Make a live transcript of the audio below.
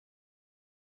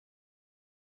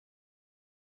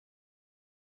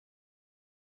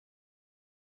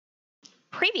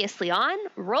Previously on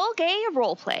Roll Gay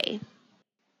Roleplay.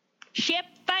 Ship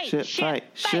fight.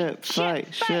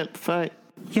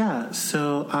 Yeah,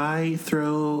 so I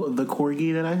throw the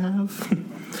corgi that I have.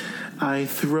 I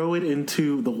throw it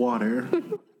into the water.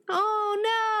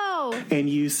 Oh, no! And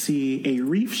you see a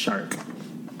reef shark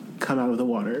come out of the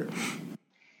water.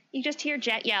 You just hear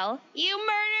Jet yell, "You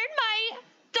murdered my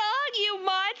dog, you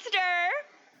monster!"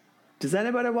 Does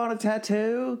anybody want a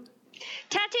tattoo?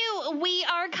 Tattoo, we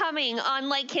are coming on,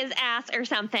 like, his ass or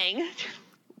something.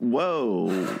 Whoa.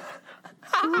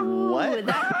 What?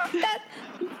 That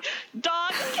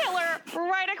Dog killer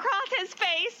right across his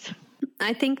face.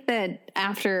 I think that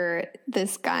after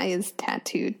this guy is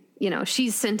tattooed,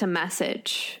 she's sent a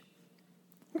message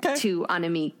to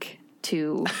Anamik,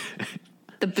 to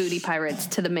the booty pirates,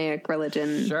 to the Mayic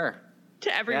religion. Sure.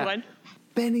 To everyone. Yeah.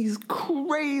 Benny's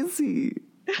crazy.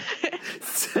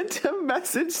 Sent a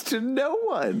message to no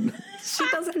one. She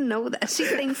doesn't know that. She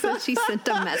thinks that she sent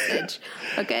a message.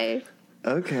 Okay?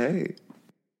 Okay.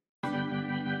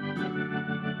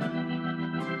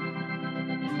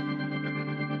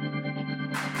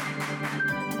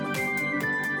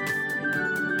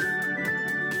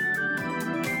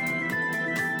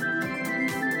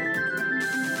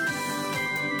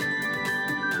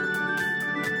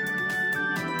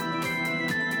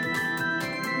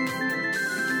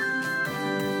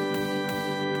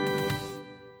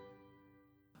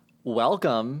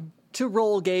 Welcome to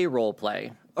Roll Gay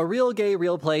Roleplay, a real gay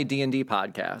real play D&D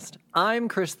podcast. I'm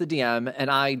Chris the DM, and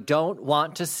I don't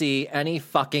want to see any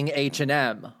fucking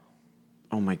H&M.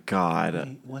 Oh my god.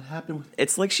 Wait, what happened?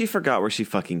 It's like she forgot where she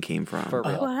fucking came from. For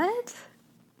real. What?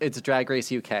 It's Drag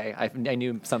Race UK. I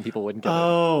knew some people wouldn't get it.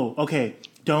 Oh, okay.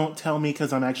 Don't tell me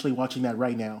because I'm actually watching that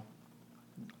right now.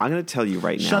 I'm going to tell you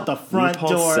right now. Shut the front RuPaul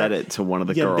door. said it to one of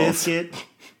the You girls. biscuit.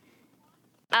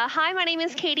 Hi, my name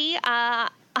is Katie.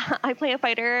 I play a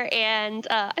fighter, and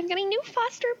I'm getting new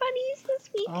foster bunnies this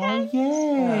Oh, weekend.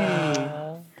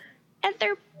 yay. And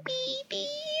they're babies.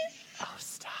 Oh,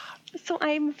 stop. So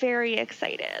I'm very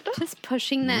excited. Just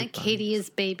pushing that Katie is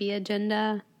baby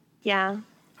agenda. Yeah.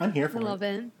 I'm here I for it. love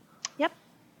it. Yep.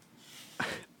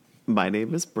 My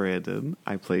name is Brandon.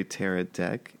 I play Tara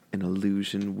Deck, an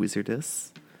illusion wizardess.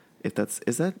 Is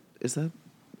that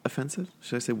offensive?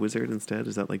 Should I say wizard instead?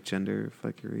 Is that like gender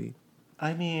fuckery?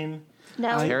 I mean,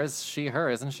 No. Tara's she, her,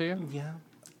 isn't she? yeah.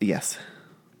 Yes.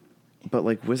 But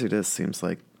like wizardess seems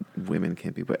like women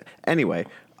can't be. But anyway,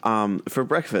 for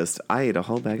breakfast, I ate a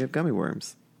whole bag of gummy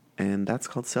worms. And that's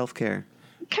called self-care.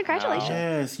 Congratulations.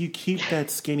 Yes, you keep that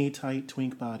skinny, tight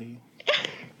twink body.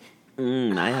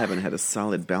 I haven't had a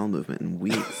solid bowel movement in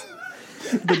weeks.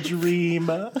 The dream.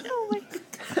 Oh my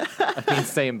God. I mean,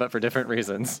 same, but for different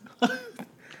reasons.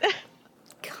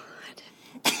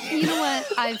 You know what?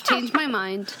 I've changed my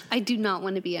mind. I do not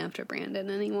want to be after Brandon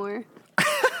anymore.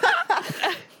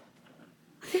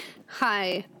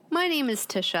 Hi, my name is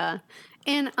Tisha,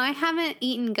 and I haven't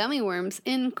eaten gummy worms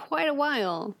in quite a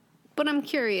while, but I'm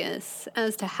curious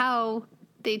as to how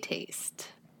they taste.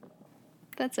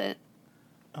 That's it.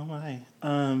 Oh my.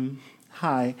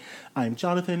 Hi, I'm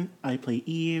Jonathan. I play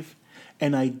Eve,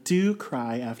 and I do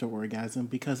cry after orgasm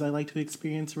because I like to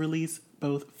experience release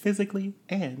both physically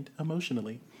and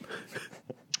emotionally.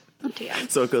 Oh, dear.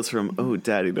 So it goes from, oh,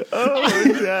 daddy, to, oh,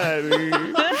 daddy.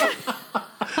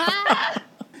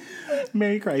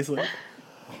 Merry Chrysler.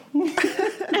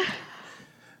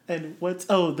 And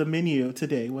the menu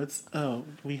today.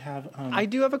 We have... I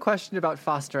do have a question about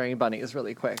fostering bunnies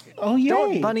really quick. Oh, yay.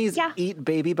 Don't bunnies Yeah. eat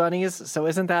baby bunnies? So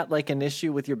isn't that like an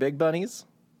issue with your big bunnies?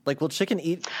 Like, will chicken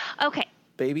eat Okay,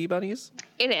 baby bunnies?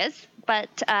 it is, but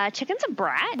chicken's a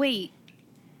brat. Wait,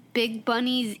 big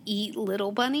bunnies eat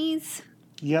little bunnies?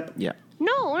 Yep. Yeah.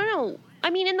 No. I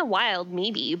mean, in the wild,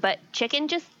 maybe, but chicken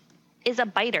just is a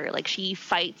biter. Like, she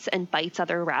fights and bites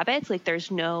other rabbits. Like,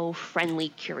 there's no friendly,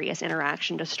 curious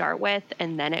interaction to start with,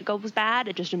 and then it goes bad.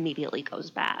 It just immediately goes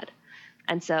bad.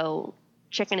 And so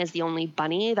chicken is the only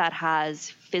bunny that has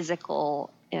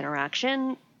physical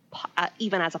interaction,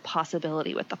 even as a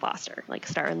possibility with the foster. Like,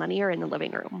 Star and Lenny are in the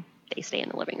living room. They stay in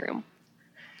the living room.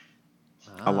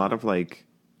 A lot of like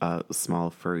small,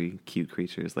 furry, cute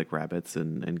creatures like rabbits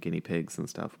and guinea pigs and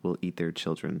stuff will eat their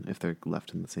children if they're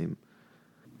left in the same.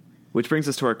 Which brings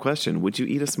us to our question. Would you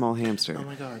eat a small hamster? Oh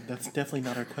my God, that's definitely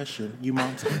not our question. You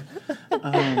monster.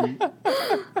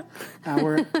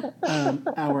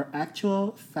 Our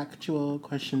actual factual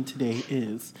question today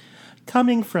is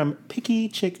coming from Picky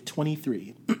Chick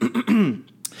 23.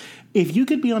 If you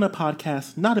could be on a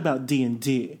podcast not about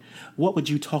D&D, what would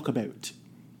you talk about?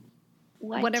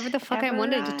 Whatever the fuck I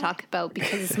wanted to talk about,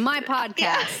 because it's my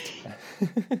podcast.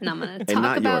 And I'm going to And talk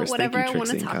not about yours. whatever Thank you, I want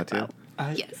to Trixie and talk Katya. about.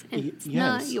 Yes, and it's yes.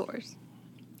 not yours.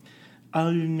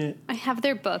 I have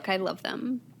their book. I love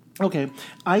them. Okay,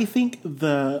 I think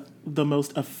the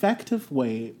most effective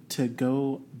way to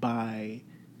go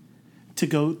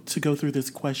through this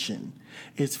question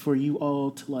is for you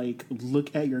all to like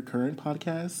look at your current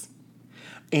podcasts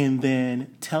and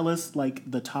then tell us like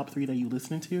the top 3 that you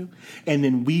listen to, and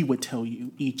then we would tell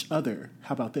you each other.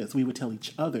 How about this? We would tell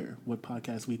each other what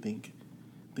podcasts we think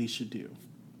they should do.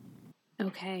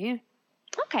 Okay.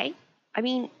 Okay. I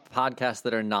mean, Podcasts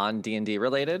that are non-D&D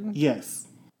related? Yes.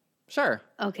 Sure.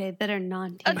 Okay, that are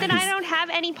non then I don't have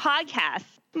any podcasts.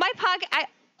 I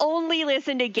only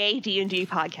listen to gay D&D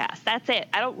podcasts. That's it.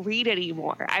 I don't read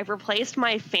anymore. I've replaced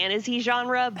my fantasy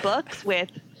genre books with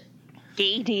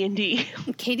gay D&D.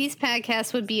 Katie's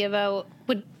podcast would be about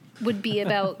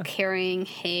carrying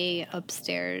hay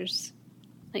upstairs,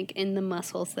 like in the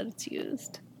muscles that it's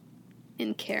used,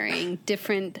 and carrying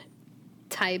different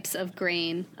types of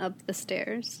grain up the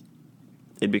stairs.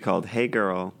 It'd be called Hey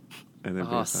Girl. And then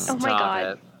Oh my Stop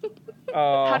God. it.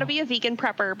 How to be a vegan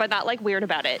prepper, but not like weird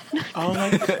about it. Oh my,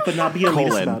 but not be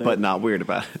elitist about it. but not weird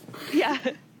about it. Yeah.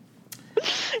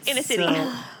 In a city.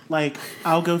 So, like,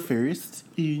 I'll go first.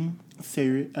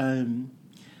 So,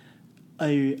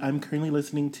 I'm currently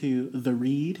listening to The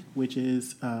Read, which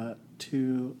is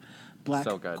 2 black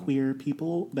So good. queer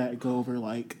people that go over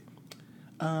like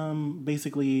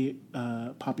basically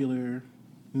popular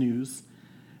news.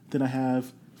 Then I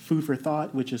have Food for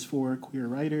Thought, which is 4 queer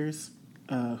writers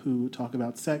who talk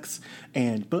about sex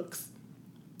and books.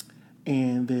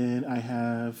 And then I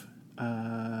have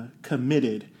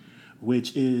Committed,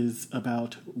 which is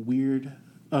about weird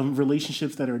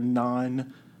relationships that are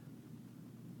non-typical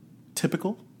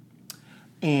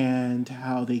and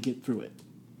how they get through it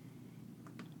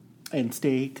and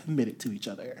stay committed to each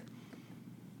other.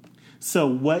 So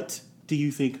what do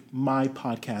you think my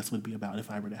podcast would be about if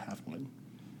I were to have one?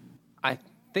 I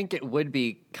think it would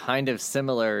be kind of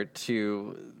similar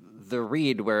to The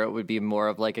Read, where it would be more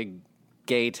of like a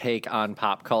gay take on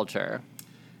pop culture.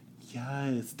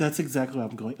 Yes, that's exactly what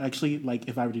I'm going. Actually, like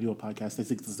if I were to do a podcast,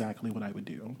 that's exactly what I would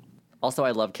do. Also,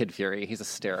 I love Kid Fury. He's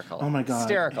hysterical. Oh my God.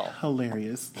 Hysterical.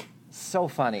 Hilarious. So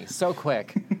funny. So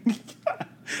quick.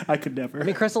 I could never. I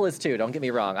mean, Crystal is too. Don't get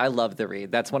me wrong. I love The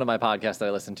Read. That's one of my podcasts that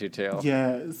I listen to too.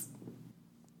 Yes.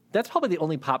 That's probably the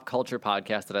only pop culture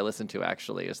podcast that I listen to,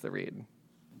 actually, is The Read.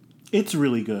 It's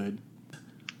really good.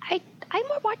 I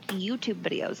more watch YouTube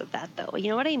videos of that, though. You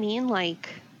know what I mean? Like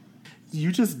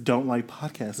You just don't like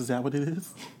podcasts. Is that what it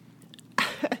is?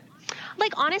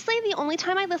 Like, honestly, the only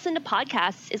time I listen to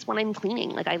podcasts is when I'm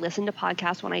cleaning. Like, I listen to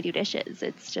podcasts when I do dishes.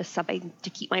 It's just something to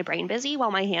keep my brain busy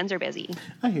while my hands are busy.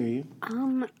 I hear you.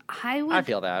 I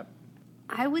feel that.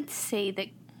 I would say that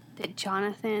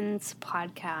Jonathan's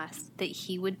podcast that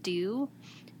he would do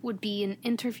would be an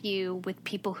interview with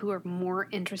people who are more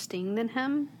interesting than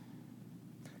him.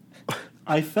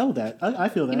 I feel that. I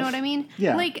feel that. You know what I mean?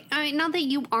 Yeah. Like, I mean, not that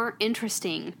you aren't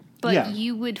interesting, but Yeah.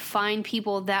 you would find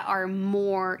people that are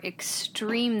more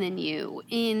extreme than you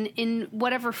in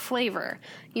whatever flavor.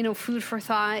 You know, food for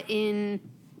thought in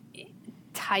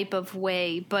type of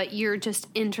way, but you're just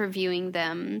interviewing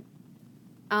them.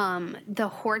 The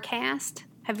Whorecast.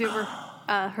 Have you ever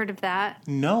heard of that?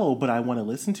 No, but I want to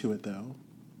listen to it though.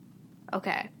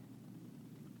 Okay.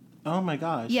 Oh my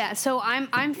gosh. Yeah, so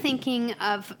I'm thinking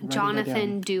of that down.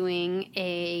 Jonathan doing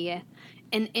an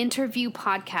interview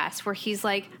podcast where he's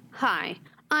like, "Hi,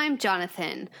 I'm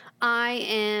Jonathan. I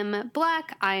am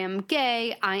black, I am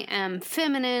gay, I am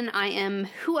feminine, I am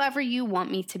whoever you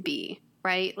want me to be,"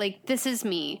 right? Like, this is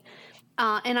me.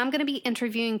 And I'm going to be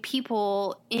interviewing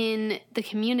people in the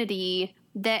community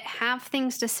that have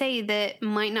things to say that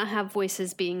might not have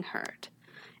voices being heard.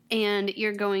 And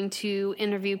you're going to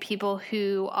interview people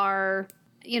who are,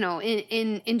 you know,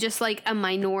 in just like a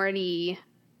minority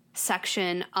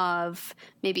section of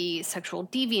maybe sexual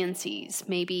deviancies,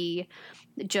 maybe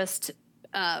just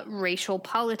racial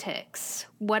politics,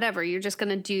 whatever. You're just going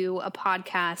to do a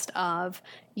podcast of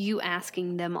you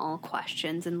asking them all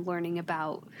questions and learning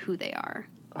about who they are.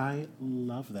 I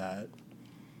love that.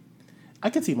 I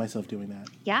could see myself doing that.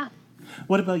 Yeah.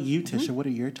 What about you, Tisha? What are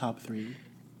your top 3?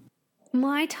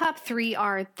 My top 3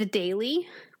 are The Daily,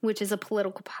 which is a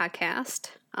political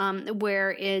podcast,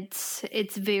 where it's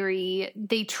very,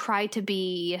 they try to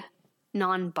be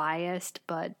non-biased,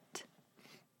 but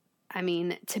I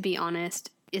mean, to be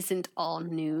honest, isn't all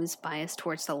news biased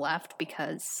towards the left?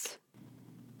 Because,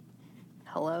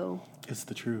 hello, It's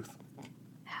the truth.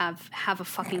 have a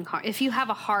fucking heart. If you have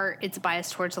a heart, it's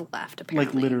biased towards the left,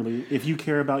 apparently. Like literally, if you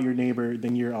care about your neighbor,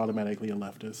 then you're automatically a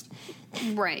leftist.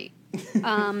 Right.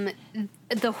 The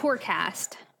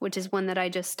Whorecast, which is one that I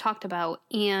just talked about,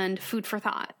 and Food for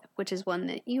Thought, which is one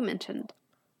that you mentioned.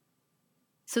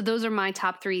 So those are my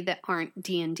top 3 that aren't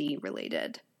D&D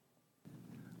related.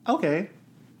 Okay.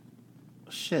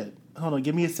 Shit. Hold on,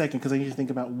 give me a second because I need to think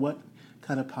about what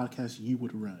kind of podcast you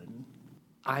would run.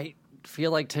 I feel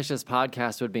like Tisha's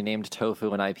podcast would be named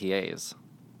Tofu and IPAs.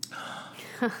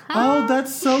 Oh,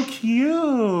 that's so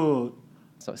cute.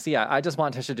 So, yeah, I just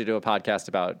want Tisha to do a podcast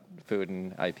about food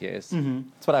and IPAs.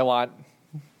 That's what I want.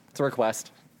 It's a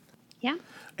request. Yeah.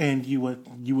 And you would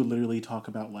literally talk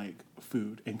about like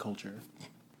food and culture.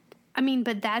 I mean,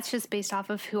 but that's just based off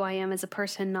of who I am as a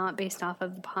person, not based off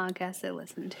of the podcast I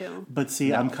listen to. But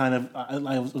see, I'm kind of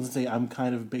I was going to say I'm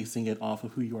kind of basing it off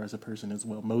of who you are as a person as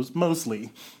well.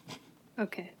 Mostly.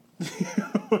 Okay.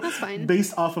 That's fine.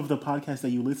 Based off of the podcast that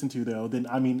you listen to, though, then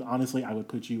I mean, honestly, I would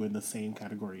put you in the same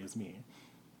category as me.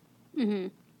 Mm-hmm.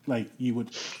 Like you would.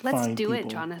 Let's find do people. it,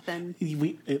 Jonathan.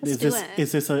 Is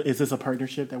this a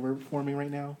partnership that we're forming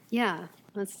right now? Yeah.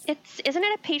 Isn't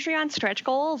it a Patreon stretch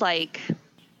goal? Like,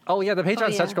 Oh, yeah, the Patreon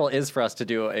yeah. stretch goal is for us to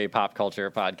do a pop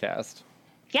culture podcast.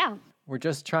 yeah. We're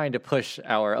just trying to push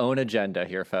our own agenda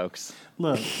here, folks.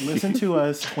 Look, listen to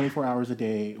us 24 hours a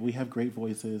day. We have great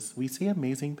voices. We say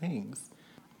amazing things.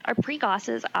 Our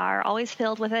pre-gosses are always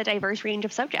filled with a diverse range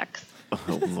of subjects.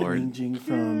 Oh, Lord. Ranging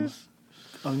from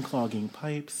unclogging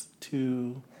pipes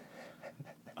to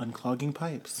unclogging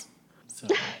pipes. So,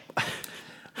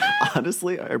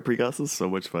 Honestly, our pregos is so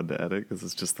much fun to edit because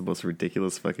it's just the most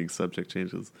ridiculous fucking subject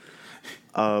changes.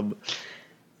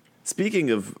 Speaking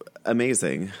of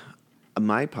amazing,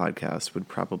 my podcast would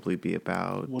probably be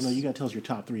about... well, no, you got to tell us your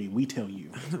top 3. We tell you.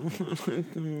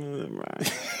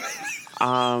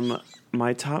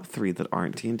 My top 3 that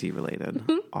aren't D&D related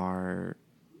are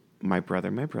My Brother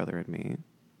and Me,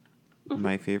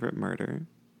 My Favorite Murder,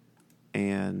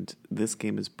 and This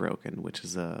Game is Broken, which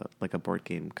is a board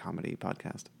game comedy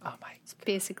podcast. Oh, my.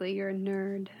 Basically, you're a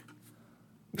nerd.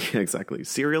 Yeah, exactly.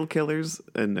 Serial killers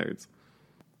and nerds.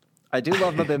 I do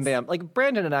love Mabim Bam. Like,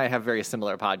 Brandon and I have very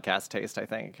similar podcast taste, I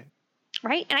think.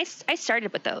 Right? And I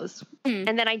started with those.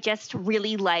 And then I just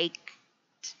really liked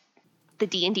the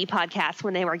D&D podcasts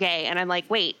when they were gay. And I'm like,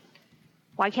 wait,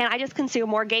 why can't I just consume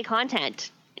more gay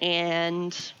content?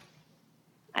 And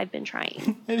I've been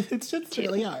trying. It's just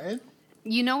really hard.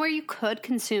 You know where you could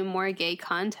consume more gay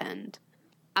content?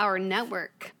 Our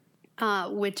network,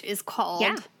 which is called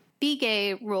Yeah. Be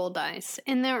Gay Roll Dice.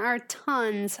 And there are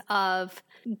tons of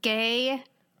gay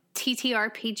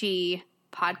TTRPG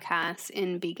podcasts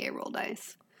in Be Gay Roll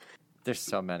Dice. There's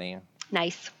so many.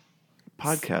 Nice.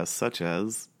 Podcasts such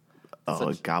as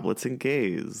Goblets and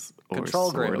Gays or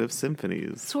Control Sword Group. of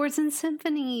Symphonies. Swords and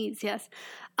Symphonies, yes.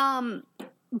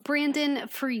 Brandon,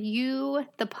 for you,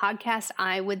 the podcast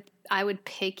I would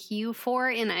pick you for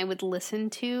and I would listen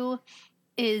to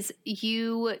is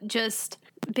you just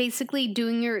basically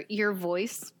doing your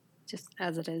voice just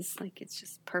as it is, like it's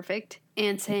just perfect,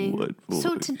 and saying, What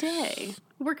so voice? today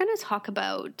we're going to talk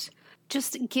about,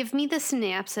 just give me the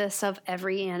synopsis of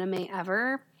every anime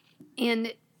ever,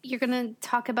 and you're going to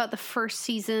talk about the first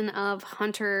season of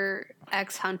Hunter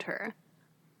x Hunter.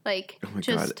 Like, Oh my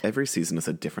just god, every season is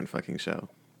a different fucking show.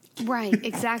 right,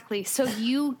 exactly. So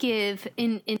you give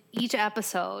in each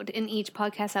episode, in each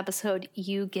podcast episode,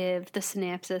 you give the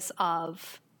synopsis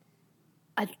of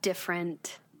a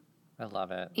different I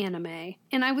love it. anime.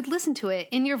 And I would listen to it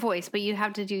in your voice, but you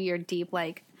have to do your deep,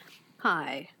 like,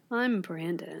 hi, I'm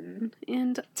Brandon,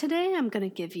 and today I'm going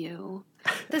to give you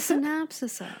the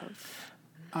synopsis of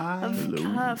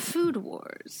Food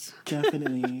Wars.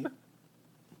 Definitely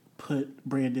put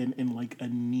Brandon in like a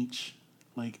niche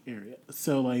like area.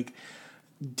 So like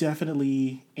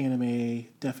definitely anime,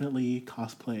 definitely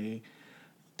cosplay,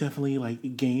 definitely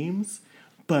like games.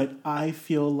 But I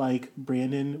feel like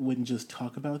Brandon wouldn't just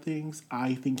talk about things.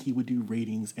 I think he would do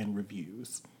ratings and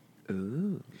reviews.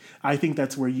 Ooh. I think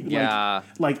that's where you Yeah.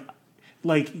 like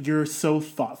you're so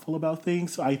thoughtful about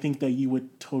things. So I think that you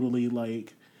would totally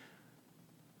like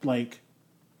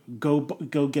go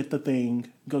get the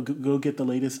thing, go get the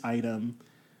latest item,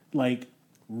 like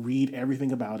read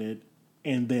everything about it,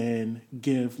 and then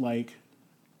give like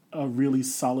a really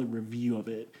solid review of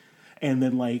it. And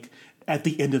then like at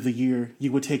the end of the year,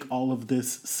 you would take all of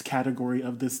this category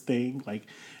of this thing, like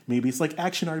maybe it's like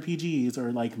action RPGs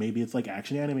or like maybe it's like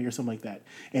action anime or something like that.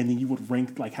 And then you would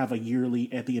rank, like have a yearly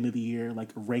at the end of the year, like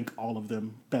rank all of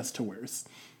them best to worst.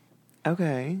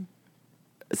 Okay.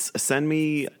 Send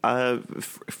me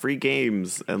free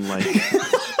games and like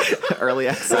early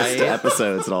access to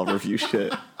episodes and I'll review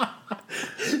shit.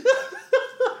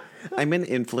 I'm an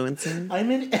influencer.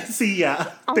 I'm in see,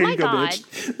 yeah. Oh There my you go, God.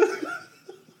 bitch.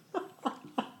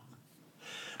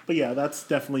 But yeah, that's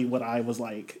definitely what I was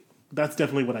like. That's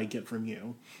definitely what I get from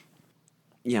you.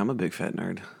 Yeah, I'm a big fat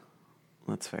nerd.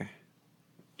 That's fair.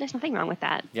 There's nothing wrong with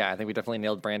that. Yeah, I think we definitely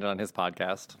nailed Brandon on his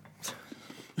podcast.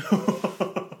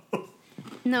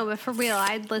 No, but for real,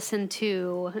 I'd listen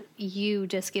to you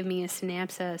just give me a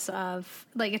synopsis of,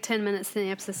 like a 10-minute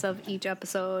synopsis of each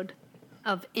episode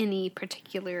of any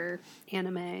particular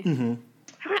anime. Mm-hmm.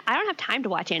 I don't have time to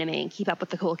watch anime and keep up with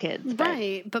the cool kids. But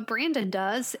Right, but Brandon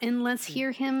does, and let's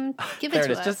hear him give it There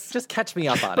to it is. us. Just catch me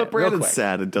up on But it. real Brandon's quick.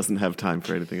 sad and doesn't have time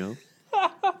for anything else.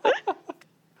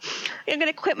 I'm going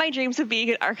to quit my dreams of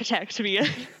being an architect to be a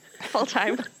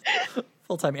full-time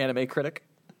Full-time anime critic.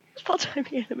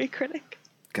 anime critic.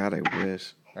 God, I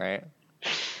wish. Right?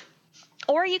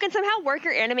 Or you can somehow work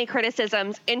your anime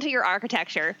criticisms into your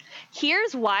architecture.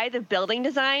 Here's why the building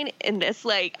design in this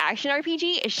like action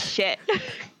RPG is shit.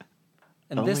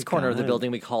 In Oh this my corner of the God.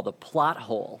 building we call the plot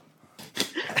hole.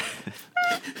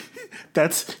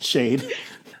 That's shade.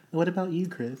 What about you,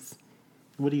 Chris?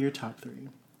 What are your top 3?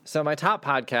 So my top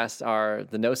podcasts are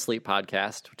the No Sleep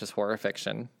podcast, which is horror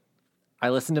fiction. I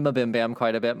listen to Mabim Bam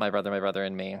quite a bit, my brother,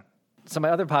 and me. So my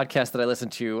other podcast that I listen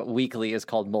to weekly is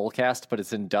called Molecast, but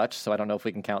it's in Dutch, so I don't know if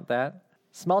we can count that.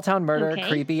 Small Town Murder, Okay.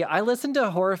 Creepy. I listen to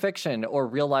horror fiction or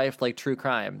real life, like true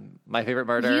crime. My Favorite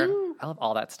Murder. You- I love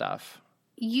all that stuff.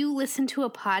 You listen to a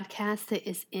podcast that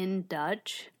is in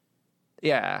Dutch?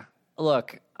 Yeah.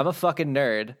 Look, I'm a fucking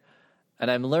nerd, and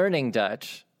I'm learning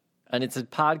Dutch, and it's a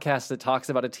podcast that talks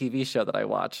about a TV show that I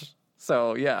watch.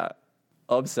 So, yeah,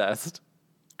 obsessed.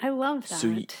 I love that. So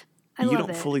I you love don't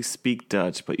it. fully speak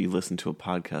Dutch, but you listen to a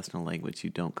podcast in a language you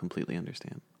don't completely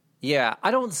understand. Yeah,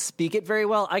 I don't speak it very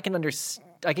well. I can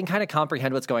kind of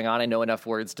comprehend what's going on. I know enough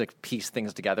words to piece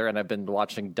things together, and I've been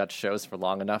watching Dutch shows for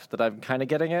long enough that I'm kind of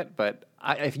getting it. But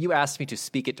if you asked me to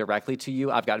speak it directly to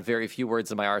you, I've got very few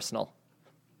words in my arsenal.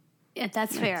 Yeah,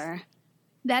 that's fair.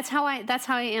 That's how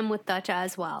I am with Dutch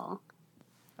as well.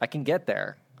 I can get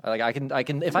there. Like I can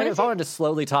if I wanted to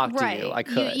slowly talk Right. to you, I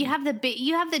could. You have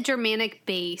the Germanic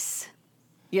base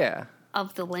Yeah.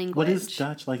 of the language. What is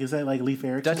Dutch? Like, is that like Leif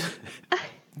Erikson?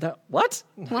 Dutch. What?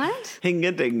 What?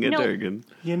 Hingadingadurgan.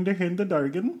 Yinder Hinda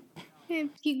Dargan? If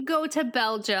you go to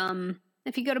Belgium,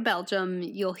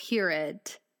 you'll hear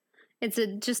it. It's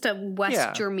just a West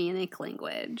Yeah. Germanic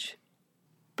language.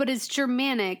 But it's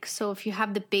Germanic, so if you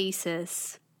have the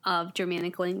basis of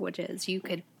Germanic languages, you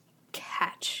could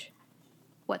catch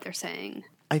what they're saying.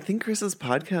 I think Chris's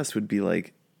podcast would be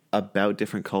like about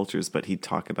different cultures, but he'd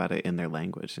talk about it in their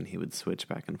language and he would switch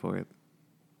back and forth.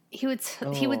 He would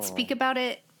speak about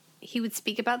it. He would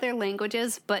speak about their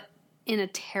languages, but in a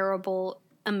terrible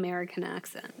American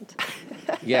accent,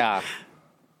 Yeah.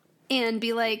 and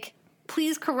be like,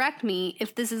 "Please correct me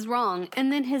if this is wrong."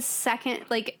 And then his second,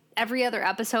 like every other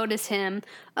episode, is him.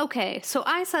 Okay, so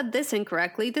I said this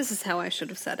incorrectly. This is how I should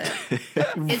have said it.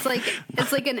 it's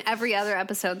like in every other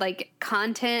episode, like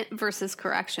content versus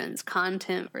corrections,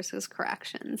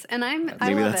 and I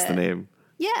Maybe love that's it. the name.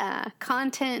 Yeah,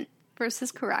 content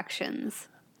versus corrections.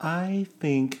 I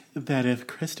think that if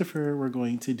Christopher were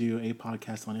going to do a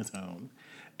podcast on his own,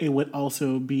 it would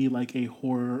also be like a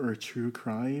horror or true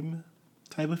crime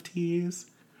type of tease.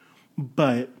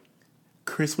 But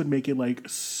Chris would make it like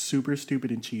super stupid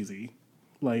and cheesy.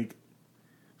 Like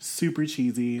super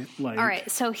cheesy. Like All right,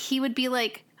 so he would be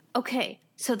like, okay,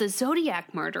 so the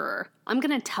Zodiac murderer, I'm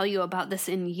going to tell you about this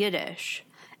in Yiddish.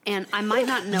 And I might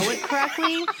not know it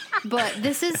correctly, but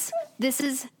this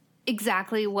is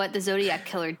exactly what the Zodiac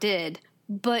killer did,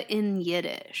 but in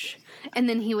Yiddish. And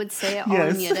then he would say it all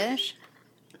in Yes. Yiddish.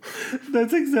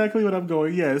 That's exactly what I'm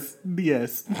going. Yes.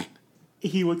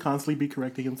 He would constantly be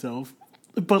correcting himself.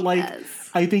 But like Yes.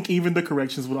 I think even the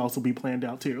corrections would also be planned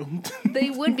out too. They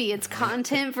would be. It's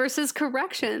content versus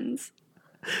corrections.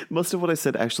 Most of what I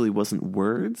said actually wasn't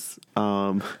words.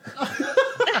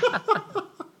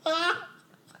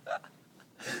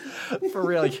 For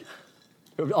real. It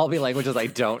would all be languages I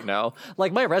don't know.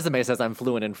 Like my resume says I'm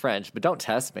fluent in French, but don't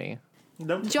test me.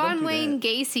 Don't John do Wayne that.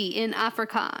 Gacy in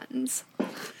Afrikaans.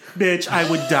 Bitch, I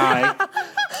would die.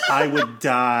 I would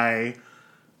die.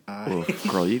 Oof,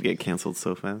 girl, you'd get canceled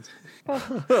so fast.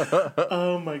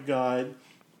 Oh my god.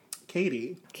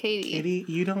 Katie,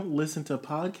 you don't listen to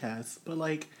podcasts, but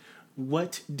like,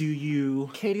 what do you?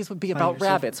 Katie's would be Find about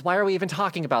yourself- rabbits. Why are we even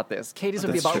talking about this? Katie's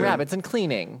would be That's about true. rabbits and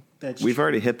cleaning. That's We've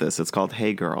already hit this. It's called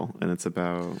Hey Girl, and it's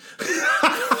about...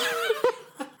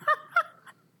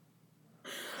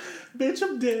 bitch,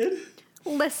 I'm dead.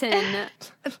 Listen,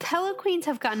 Pillow Queens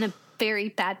have gotten a very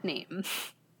bad name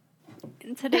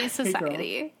in today's Hey, girl.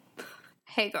 society.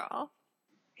 Hey, girl.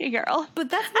 girl. But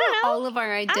that's don't not know. all of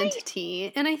our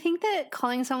identity. And I think that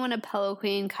calling someone a pillow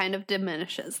queen kind of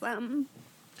diminishes them.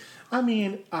 I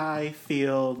mean, I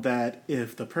feel that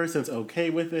if the person's okay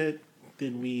with it,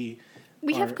 then we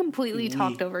have completely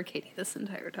talked over Katie this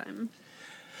entire time.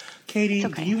 Katie, It's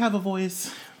okay. do you have a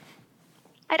voice?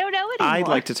 I don't know anymore. I'd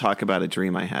like to talk about a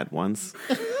dream I had once.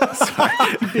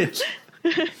 Bitch.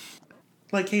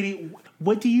 Like, Katie,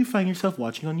 what do you find yourself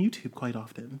watching on YouTube quite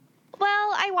often?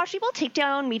 Well, I watch people take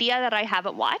down media that I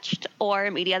haven't watched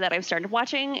or media that I've started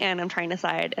watching, and I'm trying to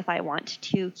decide if I want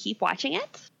to keep watching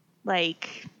it.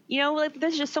 Like, like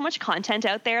there's just so much content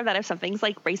out there that if something's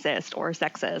like racist or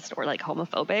sexist or like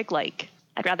homophobic, like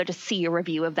I'd rather just see a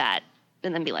review of that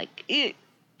and then be like,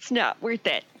 it's not worth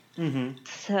it. Mm-hmm.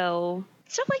 So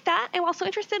stuff like that. I'm also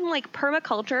interested in like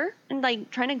permaculture and like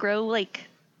trying to grow like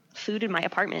food in my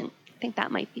apartment. I think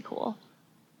that might be cool.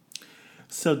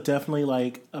 So definitely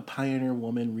like a pioneer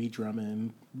woman, Ree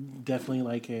Drummond. Definitely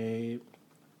like a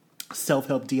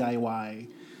self-help DIY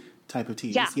type of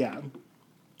tease. Yeah.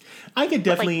 I could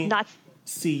definitely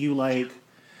see you like,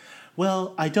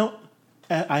 well, I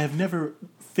have never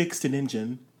fixed an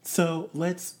engine, so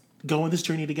let's go on this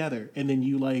journey together. And then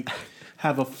you like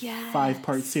have a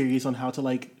 5-part series on how to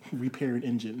like repair an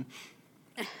engine.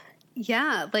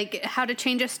 Yeah, like how to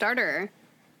change a starter.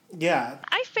 Yeah.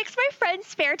 I fixed my friend's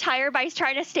spare tire by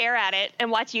trying to stare at it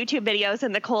and watch YouTube videos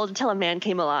in the cold until a man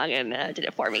came along and did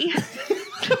it for me.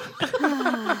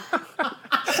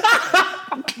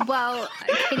 Well,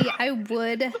 Katie, I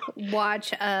would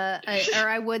watch or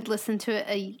I would listen to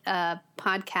a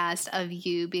podcast of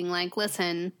you being like,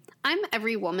 listen, I'm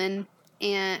every woman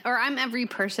or I'm every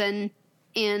person,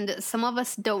 and some of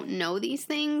us don't know these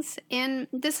things, and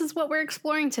this is what we're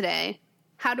exploring today.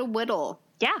 How to whittle.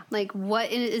 Yeah. Like,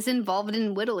 what is involved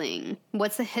in whittling?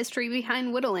 What's the history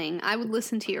behind whittling? I would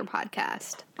listen to your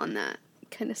podcast on that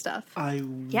kind of stuff. How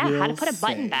to put a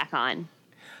button back on.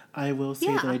 I will say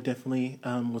that I definitely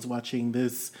was watching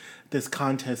this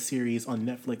contest series on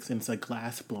Netflix, and it's a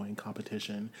glass blowing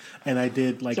competition. And I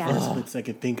did like for a split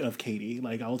second think of Katie.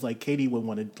 Like I was like, Katie would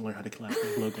want to learn how to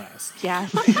blow glass. Yeah.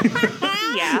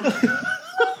 Yeah.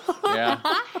 Yeah.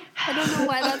 I don't know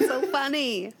why that's so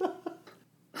funny.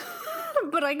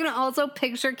 But I can also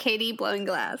picture Katie blowing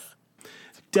glass.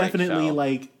 Definitely show.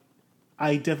 like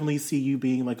I definitely see you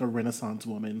being like a Renaissance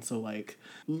woman. So like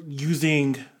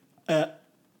using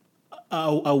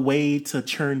a way to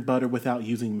churn butter without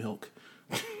using milk.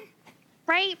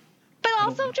 Right? But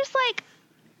also just like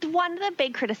one of the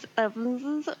big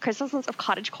criticisms of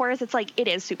cottagecore is it's like it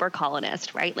is super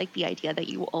colonist, right? Like the idea that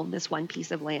you own this one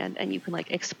piece of land and you can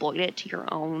like exploit it to your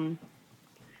own,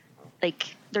 like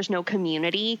there's no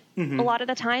community a lot of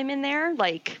the time in there.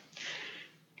 Like,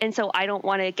 and so I don't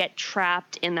want to get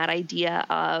trapped in that idea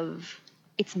of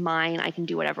it's mine, I can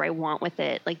do whatever I want with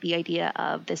it. Like the idea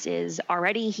of this is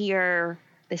already here,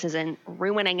 this isn't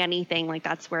ruining anything. Like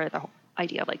that's where the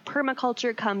idea of like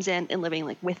permaculture comes in and living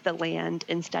like with the land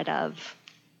instead of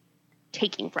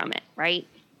taking from it, right?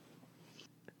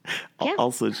 Yeah.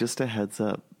 Also, just a heads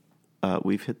up,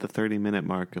 we've hit the 30-minute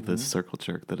mark of this circle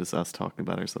jerk that is us talking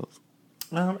about ourselves.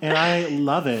 And I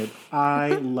love it. I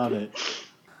love it.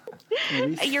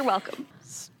 You're welcome.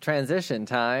 Transition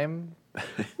time.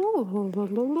 What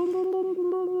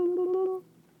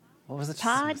was it?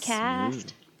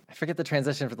 Podcast. I forget the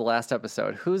transition for the last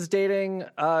episode. Who's dating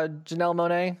Janelle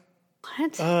Monáe?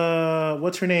 What?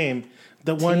 What's her name?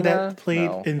 The one Tina? that played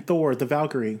No. in Thor, the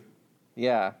Valkyrie.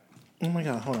 Yeah. Oh my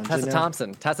God, hold on. Tessa Janelle-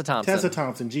 Thompson. Tessa Thompson. Tessa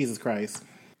Thompson, Jesus Christ.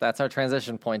 That's our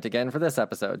transition point again for this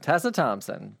episode. Tessa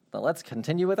Thompson. Now let's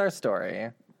continue with our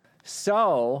story.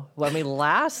 So, when we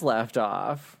last left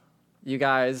off, you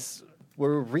guys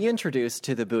were reintroduced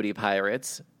to the Booty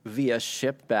Pirates via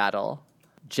ship battle.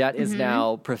 Jet is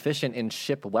now proficient in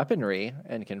ship weaponry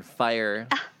and can fire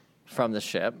from the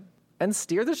ship and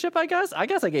steer the ship, I guess. I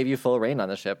guess I gave you full reign on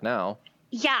the ship now.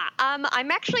 Yeah, I'm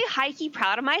actually high-key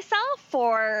proud of myself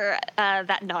for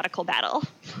that nautical battle.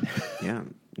 Yeah.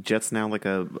 Jet's now like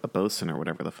a bosun or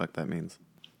whatever the fuck that means.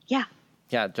 Yeah.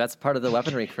 Yeah, Jet's part of the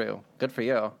weaponry crew. Good for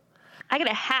you. I get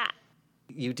a hat.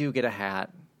 You do get a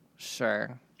hat. Sure.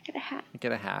 I get a hat. You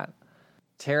get a hat.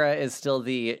 Tara is still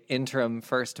the interim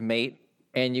first mate,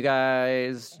 and you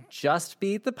guys just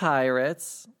beat the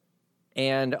pirates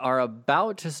and are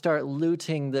about to start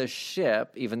looting the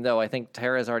ship, even though I think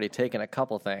Tara's already taken a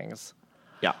couple things.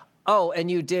 Yeah. Oh,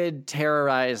 and you did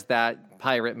terrorize that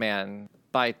pirate man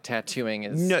by tattooing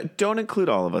his... No, don't include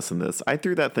all of us in this. I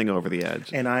threw that thing over the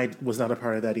edge. And I was not a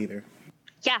part of that either.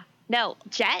 Yeah. No,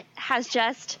 Jet has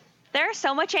just... There's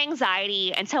so much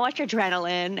anxiety and so much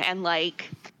adrenaline and, like,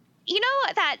 You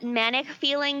know that manic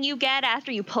feeling you get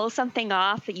after you pull something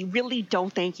off that you really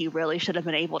don't think you really should have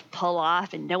been able to pull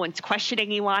off and no one's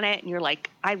questioning you on it and you're like,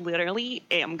 I literally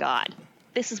am God.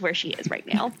 This is where she is right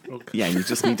now. Yeah, you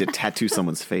just need to tattoo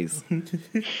someone's face.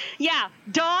 Yeah,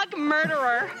 dog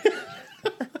murderer.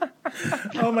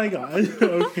 Oh my God.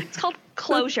 Okay. It's called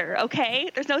closure, okay?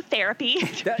 There's no therapy.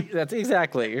 That's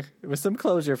exactly. With some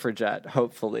closure for Jet,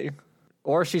 hopefully.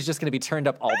 Or she's just going to be turned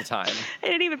up all the time. I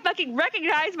didn't even fucking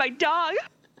recognize my dog.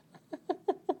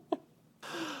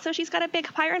 So she's got a big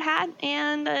pirate hat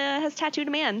and has tattooed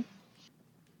a man.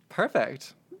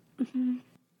 Perfect. Mm-hmm.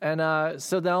 And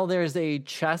so now there's a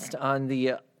chest on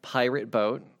the pirate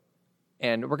boat.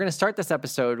 And we're going to start this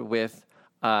episode with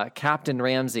Captain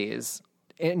Ramses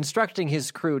instructing his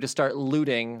crew to start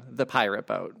looting the pirate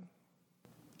boat.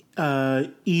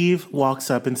 Eve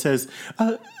walks up and says,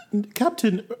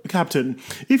 Captain,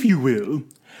 if you will,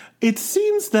 it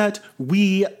seems that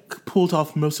we pulled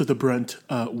off most of the grunt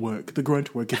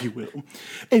work, if you will.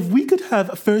 If we could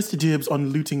have first dibs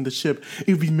on looting the ship,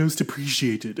 it would be most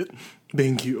appreciated.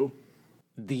 Thank you.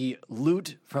 The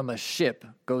loot from a ship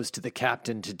goes to the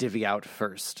captain to divvy out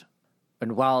first.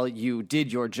 And while you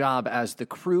did your job as the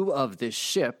crew of this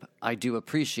ship, I do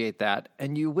appreciate that,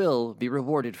 and you will be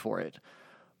rewarded for it.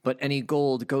 But any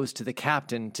gold goes to the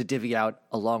captain to divvy out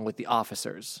along with the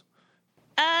officers.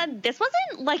 This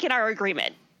wasn't like in our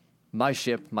agreement. My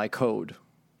ship, my code.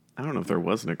 I don't know if there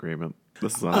was an agreement.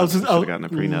 This is I should have gotten a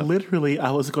prenup. Literally, I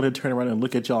was going to turn around and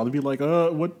look at y'all and be like,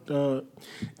 what,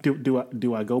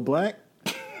 do I go black?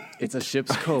 It's a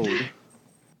ship's code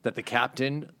that the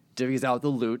captain divvies out the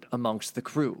loot amongst the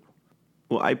crew.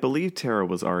 Well, I believe Tara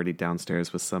was already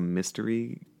downstairs with some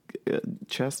mystery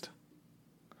chest.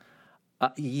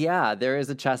 Yeah, there is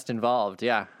a chest involved,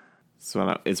 yeah.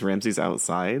 So is Ramses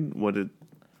outside?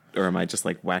 Or am I just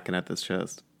like whacking at this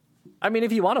chest? I mean,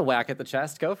 if you want to whack at the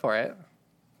chest, go for it.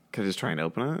 Could I just try and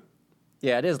open it?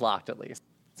 Yeah, it is locked at least.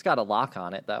 It's got a lock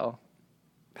on it, though.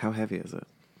 How heavy is it?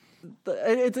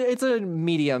 It's a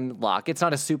medium lock. It's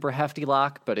not a super hefty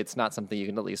lock, but it's not something you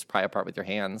can at least pry apart with your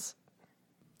hands.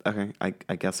 Okay,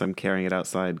 I guess I'm carrying it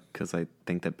outside because I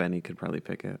think that Benny could probably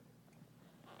pick it.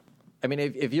 I mean,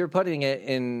 if you're putting it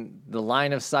in the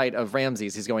line of sight of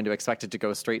Ramses, he's going to expect it to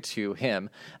go straight to him.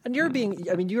 And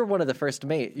you're one of the first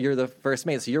mate. You're the first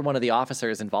mate, so you're one of the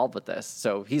officers involved with this.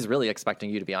 So he's really expecting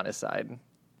you to be on his side.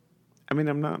 I mean,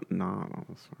 I'm not. No.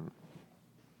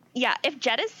 Yeah, if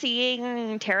Jet is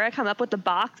seeing Tara come up with the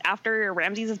box after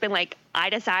Ramses has been like,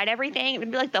 I decide everything, it would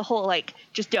be like the whole, like,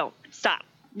 just don't, stop,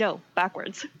 no,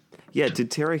 backwards. Yeah, did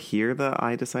Tara hear the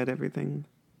I decide everything?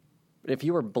 If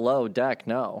you were below deck,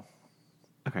 no.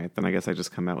 Okay, then I guess I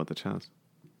just come out with the chest.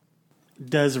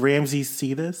 Does Ramses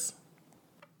see this?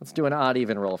 Let's do an odd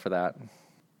even roll for that.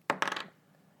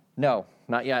 No,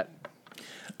 not yet.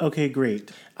 Okay,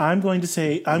 great. I'm going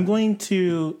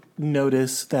to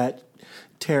notice that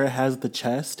Tara has the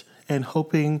chest and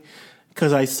hoping,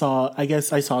 because I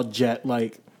saw Jet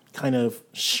like kind of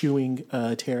shooing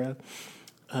Tara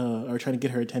or trying to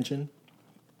get her attention.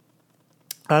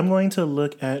 I'm going to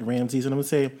look at Ramses and I'm going to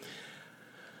say,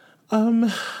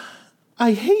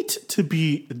 I hate to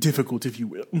be difficult, if you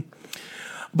will.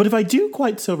 But if I do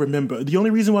quite so remember, the only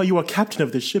reason why you are captain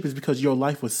of this ship is because your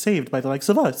life was saved by the likes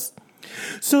of us.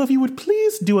 So if you would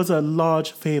please do us a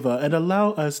large favor and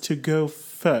allow us to go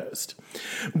first,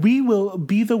 we will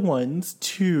be the ones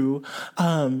to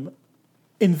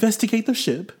investigate the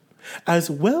ship as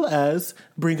well as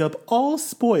bring up all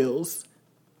spoils.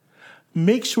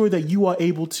 Make sure that you are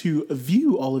able to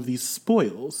view all of these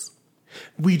spoils.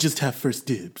 We just have first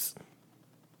dibs.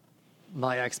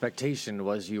 My expectation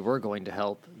was you were going to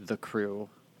help the crew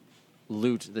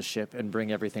loot the ship and bring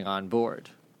everything on board.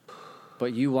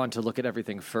 But you want to look at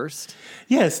everything first?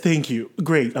 Yes, thank you.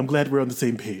 Great. I'm glad we're on the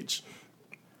same page.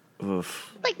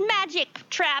 Oof. Like magic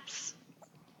traps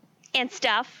and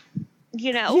stuff,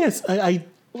 you know? Yes, I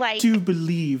Like- do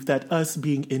believe that us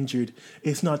being injured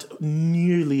is not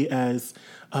nearly as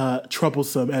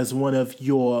troublesome as one of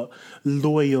your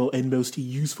loyal and most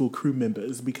useful crew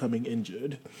members becoming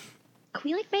injured.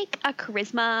 Can we, like, make a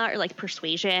charisma or, like,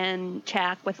 persuasion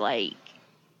check with, like,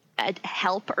 a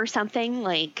help or something?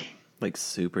 Like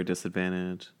super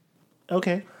disadvantage.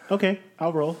 Okay,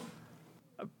 I'll roll.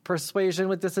 Persuasion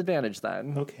with disadvantage,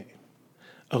 then. Okay.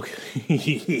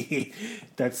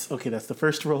 That's the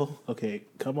first roll. Okay,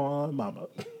 come on, mama.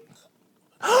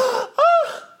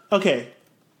 Okay.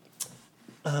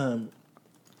 I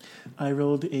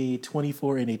rolled a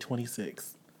 24 and a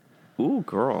 26. Ooh,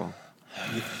 girl.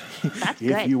 that's If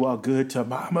good. you are good to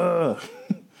mama.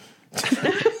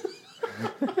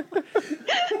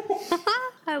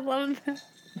 I love that.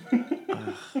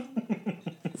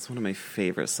 It's one of my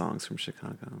favorite songs from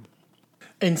Chicago.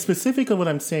 And specifically what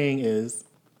I'm saying is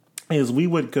we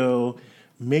would go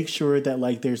make sure that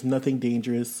like there's nothing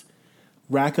dangerous,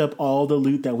 rack up all the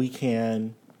loot that we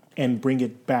can, and bring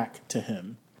it back to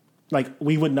him. Like,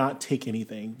 we would not take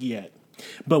anything yet,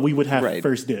 but we would have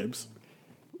first dibs.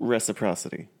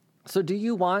 Reciprocity. So do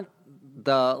you want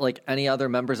any other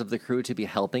members of the crew to be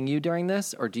helping you during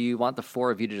this, or do you want the four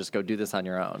of you to just go do this on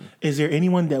your own? Is there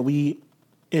anyone that we've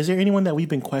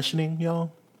been questioning,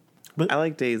 y'all? But I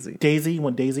like Daisy. Daisy, you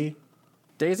want Daisy?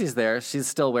 Daisy's there. She's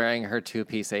still wearing her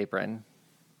two-piece apron.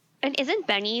 And isn't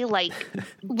Benny like?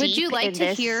 Would you like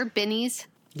to hear Benny's?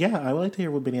 Yeah, I would like to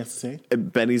hear what Benny has to say.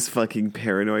 Benny's fucking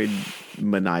paranoid,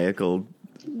 maniacal.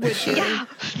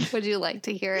 Would you like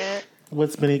to hear it?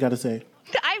 What's Benny got to say?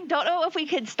 I don't know if we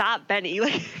could stop Benny.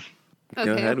 Like,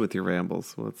 Go ahead with your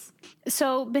rambles.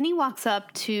 So Benny walks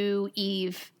up to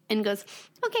Eve and goes,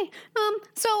 okay,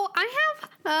 so I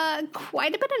have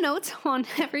quite a bit of notes on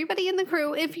everybody in the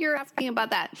crew, if you're asking about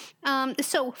that.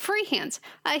 So Free Hands,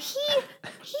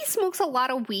 he smokes a lot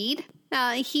of weed.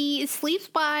 He sleeps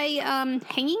by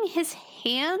hanging his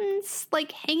hands,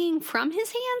 like hanging from his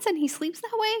hands, and he sleeps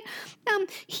that way.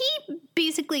 He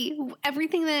basically,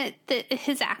 everything that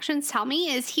his actions tell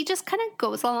me is he just kind of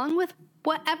goes along with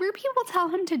whatever people tell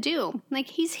him to do. Like,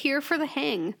 he's here for the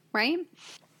hang, right?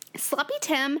 Sloppy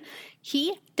Tim,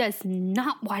 he does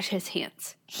not wash his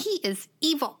hands. He is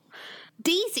evil.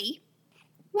 Daisy,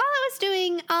 while I was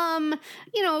doing,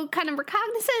 kind of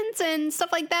reconnaissance and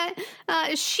stuff like that,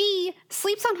 she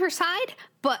sleeps on her side,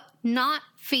 but not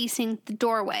facing the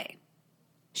doorway.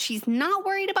 She's not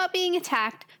worried about being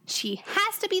attacked. She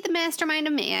has to be the mastermind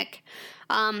of Mac.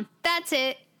 That's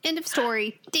it. End of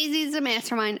story. Daisy's the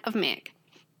mastermind of Mac.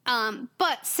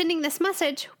 But sending this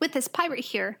message with this pirate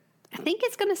here, I think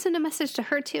it's going to send a message to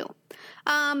her too.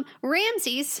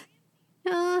 Ramses,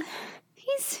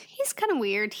 he's kind of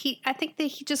weird. I think that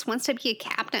he just wants to be a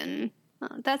captain.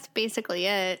 That's basically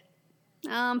it.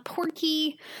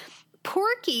 Porky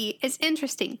is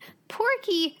interesting.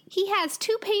 Porky, he has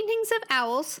 2 paintings of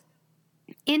owls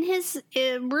in his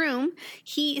room.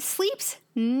 He sleeps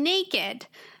naked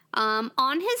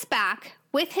on his back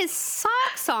with his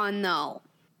socks on, though.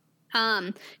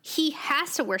 He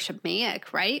has to worship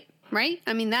Mac, right?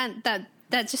 I mean, that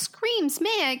just screams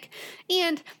Mac.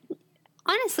 And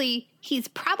honestly, he's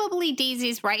probably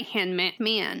Daisy's right-hand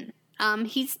man.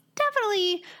 He's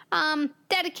definitely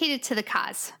dedicated to the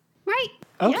cause, right?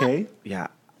 Okay. Yeah,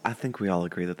 I think we all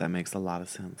agree that makes a lot of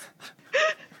sense.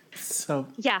 So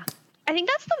yeah, I think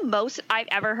that's the most I've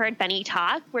ever heard Benny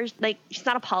talk, where like she's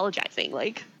not apologizing.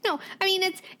 Like, no, I mean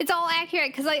it's all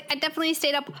accurate because I definitely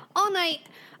stayed up all night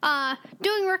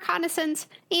doing reconnaissance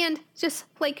and just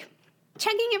like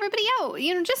checking everybody out,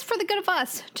 just for the good of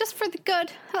us, just for the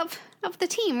good of the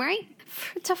team, right?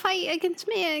 To fight against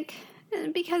Mac,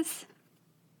 because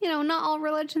not all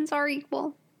religions are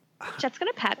equal. Jet's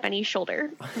gonna pat Benny's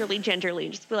shoulder really gingerly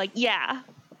and just be like, "Yeah,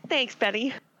 thanks,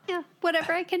 Benny." Yeah,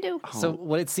 whatever I can do. So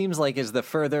what it seems like is the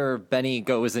further Benny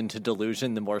goes into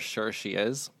delusion, the more sure she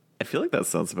is. I feel like that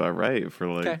sounds about right for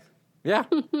like. Okay. Yeah,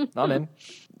 I'm in.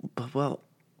 But well,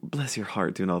 bless your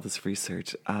heart doing all this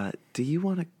research. Do you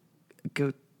want to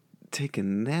go take a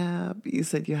nap? You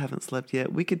said you haven't slept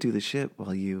yet. We could do the ship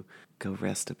while you go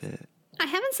rest a bit. I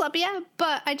haven't slept yet,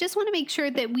 but I just want to make sure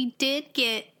that we did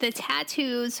get the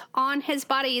tattoos on his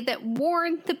body that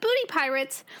warned the booty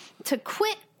pirates to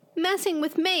quit messing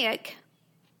with Mac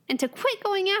and to quit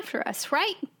going after us,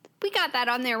 right? We got that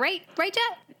on there, right? Right,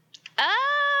 Jet?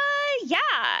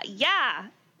 Yeah.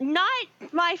 Not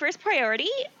my first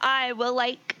priority. I will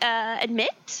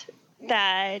admit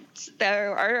that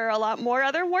there are a lot more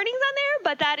other warnings on there,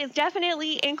 but that is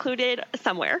definitely included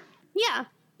somewhere. Yeah.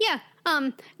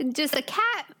 Just a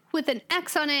cat with an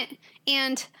X on it,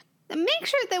 and make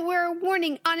sure that we're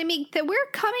warning Annemiek that we're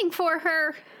coming for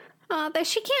her, that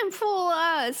she can't fool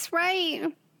us, right?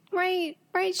 Right,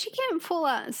 she can't fool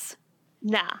us.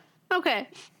 Nah. Okay,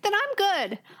 then I'm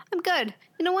good.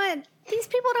 You know what? These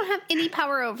people don't have any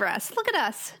power over us. Look at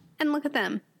us, and look at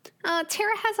them.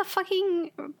 Tara has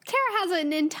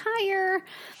an entire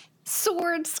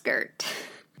sword skirt.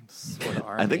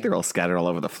 I think they're all scattered all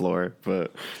over the floor,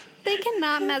 but They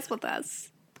cannot mess with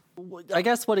us. I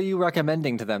guess what are you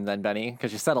recommending to them then, Benny?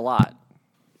 Because you said a lot.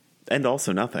 And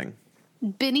also nothing.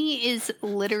 Benny is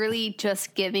literally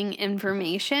just giving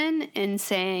information and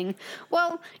saying,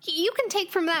 well, you can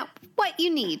take from that what you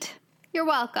need. You're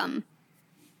welcome.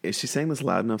 Is she saying this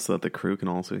loud enough so that the crew can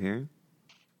also hear?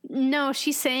 No,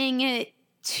 she's saying it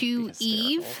to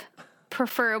Eve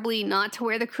preferably not to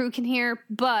where the crew can hear,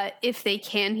 but if they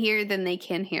can hear, then they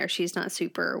can hear. She's not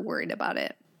super worried about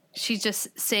it. She's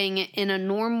just saying it in a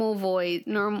normal voice,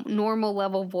 normal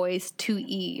level voice to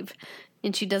Eve,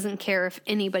 and she doesn't care if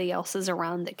anybody else is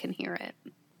around that can hear it.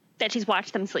 That she's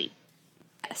watched them sleep.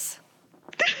 Yes.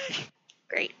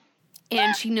 Great.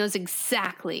 And she knows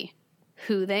exactly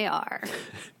who they are.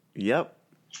 Yep.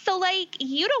 So, like,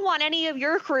 you don't want any of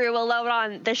your crew alone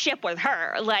on the ship with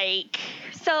her. Like,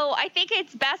 so I think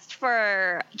it's best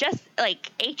for just,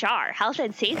 like, HR, health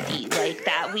and safety, like,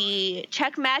 that we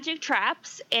check magic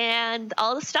traps and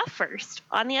all the stuff first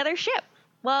on the other ship.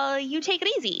 Well, you take it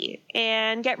easy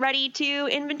and get ready to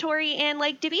inventory and,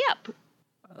 like, divvy up.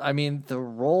 I mean, the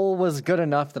roll was good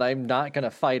enough that I'm not going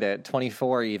to fight it.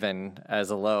 24 even as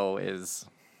a low is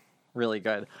really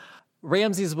good.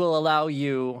 Ramses will allow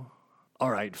you... All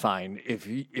right, fine. If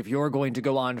you're going to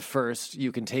go on first,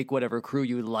 you can take whatever crew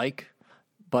you like,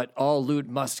 but all loot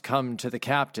must come to the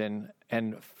captain.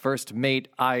 And first mate,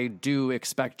 I do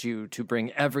expect you to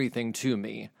bring everything to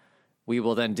me. We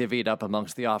will then divvy it up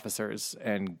amongst the officers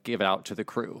and give it out to the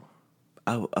crew.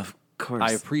 Oh, of course.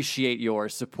 I appreciate your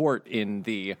support in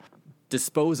the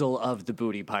disposal of the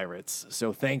booty pirates,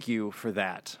 so thank you for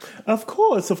that. Of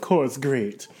course,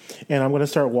 great. And I'm going to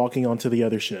start walking onto the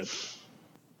other ship.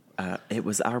 It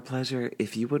was our pleasure.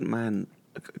 If you wouldn't mind,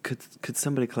 could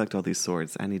somebody collect all these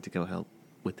swords? I need to go help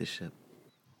with this ship.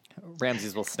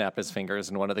 Ramses will snap his fingers,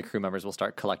 and one of the crew members will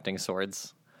start collecting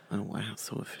swords. Oh, wow,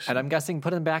 so efficient. And I'm guessing put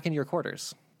them back in your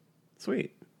quarters.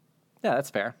 Sweet. Yeah,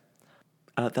 that's fair.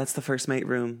 That's the first mate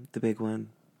room, the big one.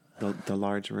 The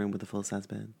large room with the full-size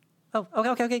bed. Oh,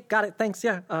 okay, got it, thanks,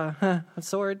 yeah.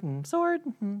 Sword.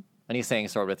 And he's saying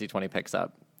sword with you when he picks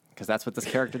up, because that's what this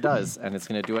character does, and it's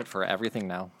going to do it for everything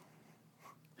now.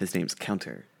 His name's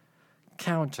Counter.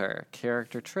 Counter,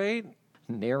 character trait,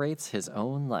 narrates his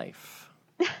own life.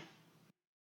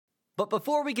 But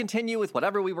before we continue with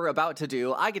whatever we were about to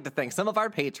do, I get to thank some of our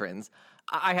patrons.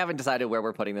 I haven't decided where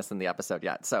we're putting this in the episode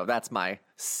yet, so that's my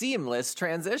seamless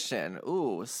transition.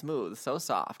 Ooh, smooth, so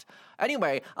soft.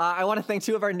 Anyway, I want to thank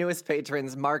two of our newest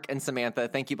patrons, Mark and Samantha.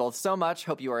 Thank you both so much.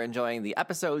 Hope you are enjoying the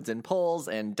episodes and polls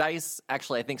and dice.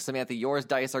 Actually, I think, Samantha, yours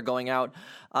dice are going out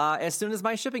as soon as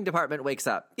my shipping department wakes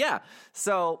up. Yeah,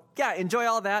 so yeah, enjoy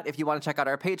all that. If you want to check out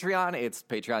our Patreon, it's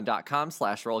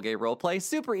patreon.com/rollgayroleplay.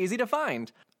 Super easy to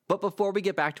find. But before we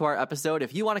get back to our episode,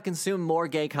 if you want to consume more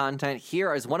gay content,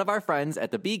 here is one of our friends at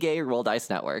the Be Gay Roll Dice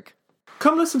Network.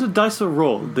 Come listen to Dice Will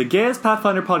Roll, the gayest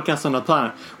Pathfinder podcast on the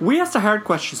planet. We ask the hard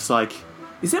questions like,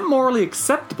 is it morally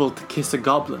acceptable to kiss a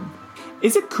goblin?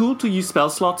 Is it cool to use spell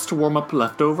slots to warm up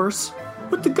leftovers?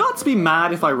 Would the gods be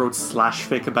mad if I wrote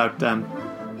 /fic about them?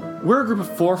 We're a group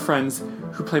of 4 friends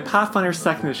who play Pathfinder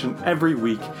 2nd Edition every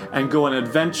week and go on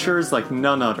adventures like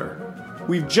none other.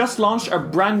 We've just launched our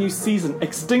brand new season,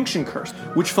 Extinction Curse,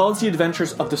 which follows the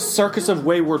adventures of the Circus of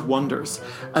Wayward Wonders,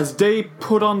 as they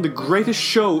put on the greatest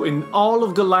show in all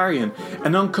of Golarion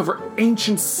and uncover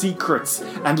ancient secrets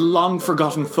and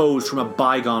long-forgotten foes from a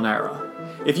bygone era.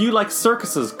 If you like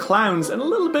circuses, clowns, and a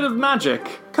little bit of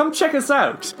magic, come check us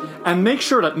out, and make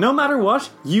sure that no matter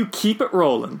what, you keep it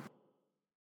rolling.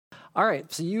 All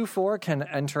right, so you 4 can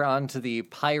enter onto the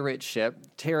pirate ship.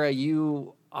 Tara,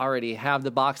 you already have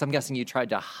the box. I'm guessing you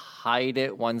tried to hide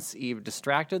it once Eve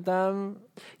distracted them.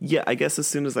 Yeah, I guess as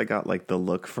soon as I got like the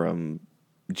look from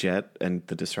Jet and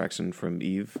the distraction from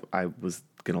Eve, I was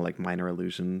gonna like minor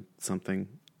illusion something.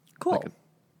 Cool. Like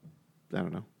I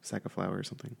don't know, sack of flour or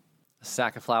something. A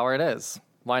sack of flour it is.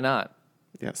 Why not?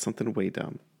 Yeah, something way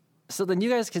dumb. So then you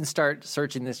guys can start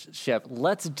searching this ship.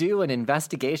 Let's do an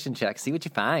investigation check. See what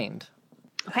you find.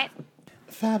 Okay.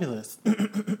 Fabulous.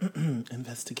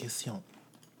 Investigation.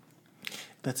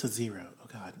 That's a 0. Oh,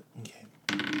 God. Okay.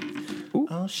 Ooh.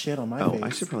 Oh, shit, on my Oh, face. I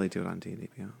should probably do it on D&D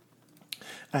Beyond.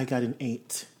 I got an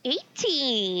 8.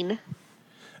 18.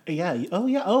 Yeah. Oh,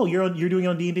 yeah. Oh, you're doing it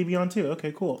on D&D Beyond, too.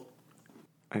 Okay, cool.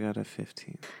 I got a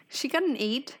 15. She got an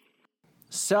 8.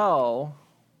 So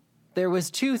there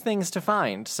was 2 things to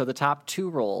find. So the top 2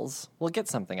 rolls will get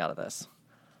something out of this.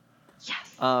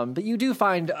 Yes. But you do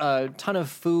find a ton of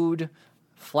food,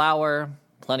 flour,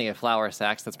 plenty of flour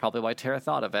sacks. That's probably why Tara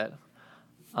thought of it.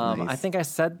 Nice. I think I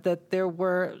said that there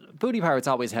were... Booty pirates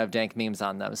always have dank memes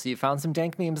on them, so you found some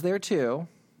dank memes there, too.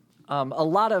 A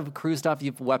lot of crew stuff.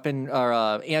 You've weapon or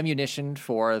ammunition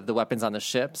for the weapons on the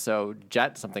ship, so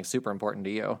Jet, something super important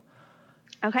to you.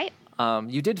 Okay.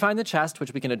 You did find the chest,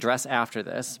 which we can address after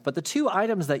this, but the 2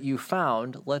 items that you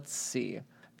found, let's see.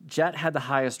 Jet had the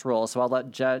highest roll, so I'll let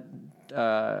Jet...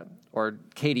 or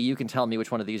Katie, you can tell me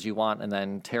which one of these you want, and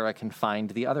then Tara can find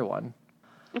the other one.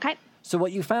 Okay. So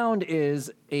what you found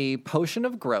is a potion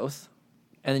of growth,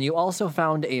 And then you also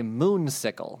found a moon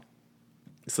sickle.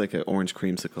 It's like an orange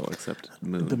creamsicle, except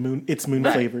moon. It's moon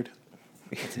flavored.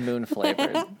 It's moon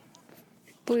flavored.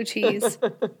 Blue cheese.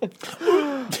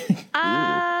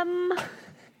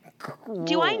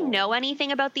 Do I know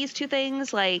anything about these two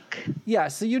things? Like, Yeah,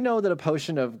 so you know that a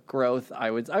potion of growth,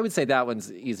 I would say that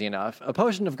one's easy enough. A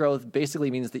potion of growth basically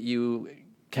means that you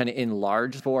can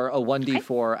enlarge for a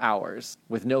 1d4 hours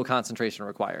with no concentration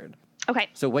required. okay.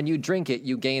 So when you drink it,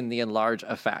 you gain the enlarge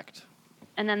effect,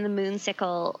 And then the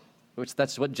moonsicle, which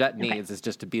that's what Jet needs, is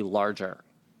just to be larger.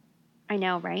 I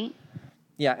know, right?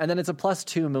 Yeah, and then it's a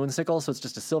 +2 moon sickle, so it's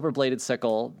just a silver-bladed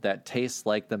sickle that tastes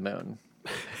like the moon.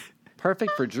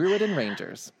 Perfect for druid and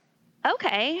rangers.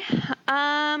 Okay.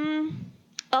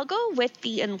 I'll go with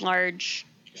the enlarge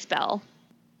spell.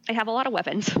 I have a lot of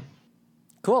weapons.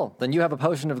 Cool. Then you have a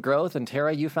potion of growth, and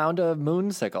Tara, you found a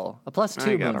moon sickle, a +2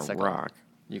 I got moon a sickle. rock.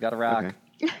 You got a rock.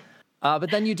 Okay.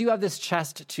 But then you do have this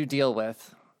chest to deal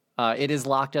with. It is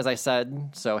locked, as I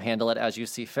said, so handle it as you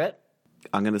see fit.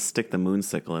 I'm going to stick the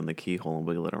moonsicle in the keyhole and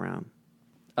wiggle it around.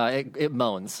 It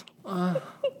moans.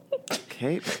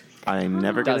 Okay. I'm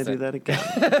never going to do Doesn't.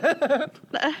 that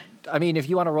again. I mean, if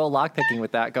you want to roll lockpicking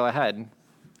with that, go ahead.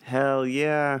 Hell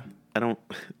yeah.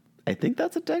 I think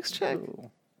that's a dex check.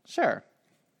 Sure.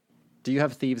 Do you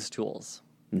have thieves' tools?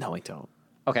 No, I don't.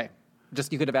 Okay.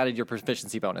 Just you could have added your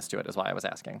proficiency bonus to it, is why I was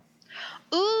asking.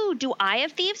 Ooh, do I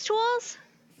have thieves' tools?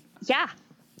 Yeah.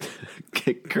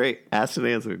 Okay, great. Asked and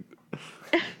answered.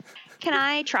 Can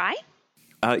I try?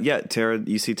 Yeah, Tara,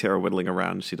 you see Tara whittling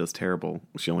around. She does terrible.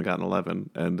 She only got an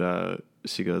 11. And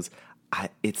she goes,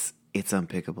 it's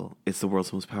unpickable. It's the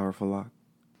world's most powerful lock.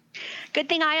 Good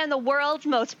thing I am the world's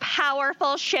most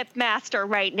powerful shipmaster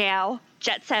right now,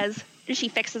 Jet says. She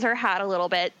fixes her hat a little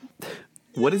bit.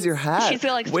 What is your hat? She's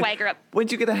gonna, like, swagger up.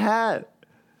 When'd you get a hat?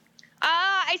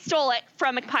 I stole it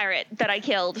from a pirate that I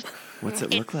killed. What's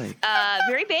it look like?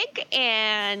 Very big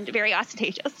and very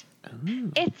ostentatious.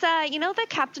 Ooh. It's, the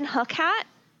Captain Hook hat?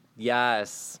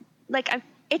 Yes.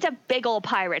 It's a big old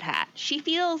pirate hat. She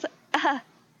feels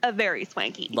a very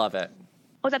swanky. Love it.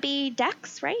 Would that be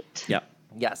Dex, right? Yeah.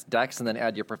 Yes, dex, and then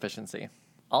add your proficiency.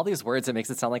 All these words, it makes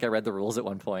it sound like I read the rules at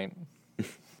one point.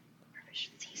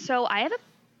 Proficiency. So I have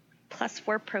a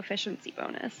 +4 proficiency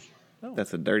bonus.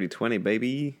 That's a dirty 20,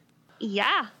 baby.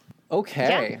 Yeah.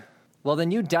 Okay. Yeah. Well,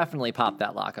 then you definitely pop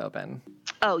that lock open.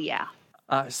 Oh, yeah.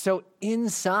 So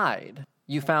inside,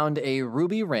 you found a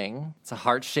ruby ring. It's a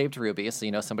heart-shaped ruby, so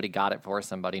you know somebody got it for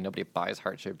somebody. Nobody buys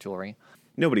heart-shaped jewelry.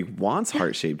 Nobody wants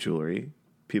heart-shaped jewelry.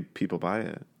 People buy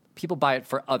it. People buy it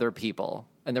for other people,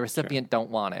 and the recipient don't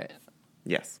want it.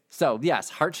 Yes. So, yes,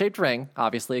 heart-shaped ring,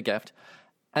 obviously a gift.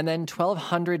 And then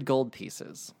 1,200 gold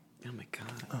pieces. Oh, my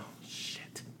God. Oh,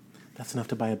 shit. That's enough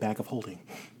to buy a bag of holding.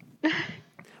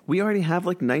 We already have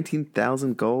like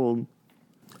 19,000 gold.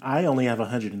 I only have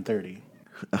 130.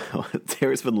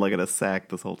 Tara's been looking at a sack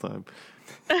this whole time.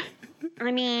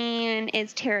 I mean,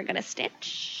 is Tara gonna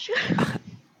stitch?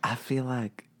 I feel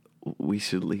like we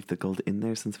should leave the gold in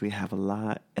there since we have a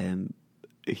lot, and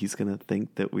he's gonna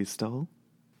think that we stole.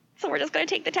 So we're just gonna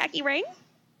take the tacky ring?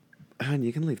 And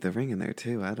you can leave the ring in there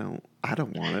too. I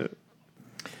don't want it.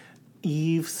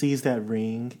 Eve sees that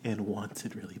ring and wants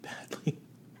it really badly.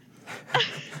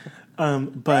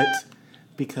 But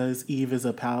because Eve is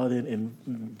a paladin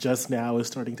and just now is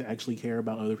starting to actually care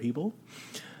about other people,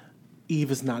 Eve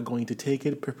is not going to take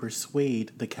it but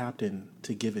persuade the captain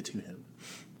to give it to him.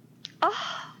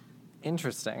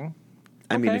 Interesting.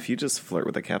 I mean, Okay. if you just flirt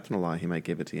with the captain a lot, he might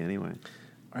give it to you anyway.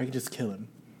 Or I can just kill him.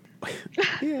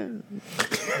 Yeah.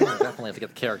 Well, definitely have to get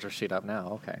the character sheet up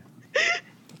now. Okay.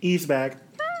 Eve's back.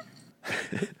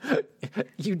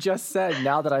 You just said,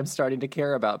 now that I'm starting to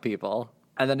care about people,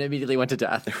 and then immediately went to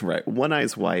death. Right. One eye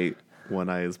is white, one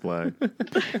eye is black.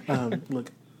 Look,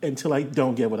 until I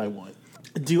don't get what I want.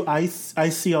 I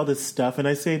see all this stuff and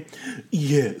I say,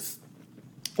 yes,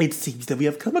 it seems that we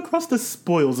have come across the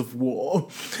spoils of war.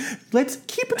 Let's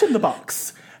keep it in the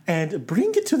box and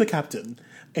bring it to the captain.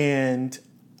 And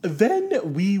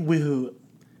then we will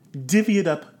divvy it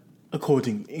up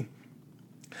accordingly.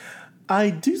 I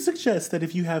do suggest that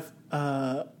if you have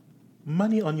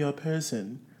money on your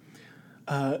person,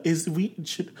 you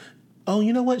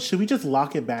know what? Should we just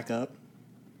lock it back up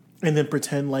and then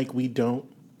pretend like we don't?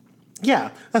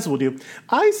 Yeah, that's what we'll do.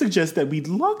 I suggest that we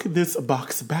lock this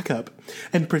box back up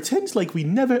and pretend like we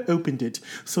never opened it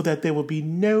so that there will be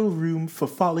no room for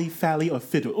folly, fally, or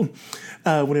fiddle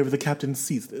whenever the captain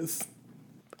sees this.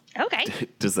 Okay.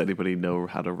 Does anybody know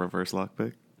how to reverse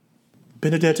lockpick?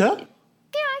 Benedetta?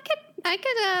 Yeah, I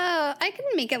could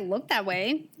make it look that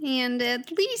way, and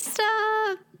at least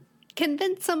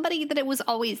convince somebody that it was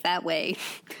always that way.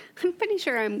 I'm pretty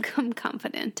sure I'm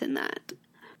confident in that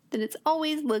it's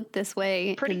always looked this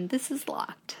way, and this is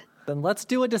locked. Then let's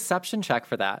do a deception check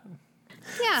for that.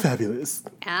 Yeah, Fabulous.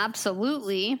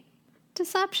 absolutely.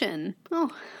 Deception.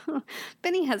 Oh,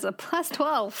 Benny has a plus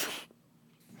 12.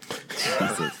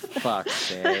 Jesus. Fuck's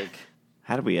sake.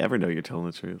 How did we ever know you're telling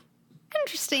the truth?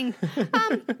 Interesting.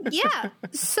 Yeah.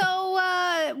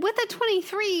 So with a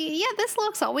 23, yeah, this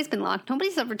lock's always been locked.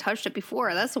 Nobody's ever touched it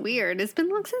before. That's weird. It's been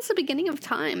locked since the beginning of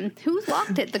time. Who's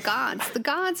locked it? The gods. The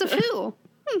gods of who?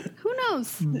 Who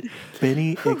knows?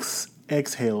 Benny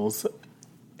exhales,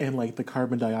 and like the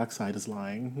carbon dioxide is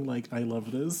lying. Like, I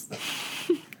love this.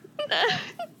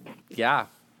 Yeah.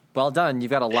 Well done.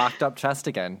 You've got a locked up chest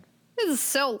again. This is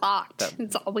so locked.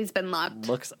 It's always been locked.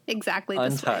 Looks exactly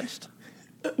this way. untouched.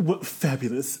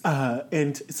 Fabulous.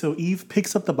 And so Eve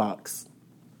picks up the box,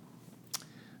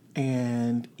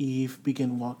 and Eve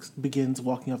begins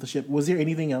walking off the ship. Was there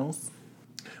anything else?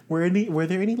 Were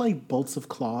there any like bolts of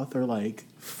cloth or like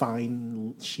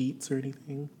fine sheets or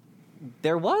anything?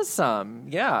 There was some,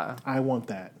 yeah. I want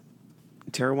that.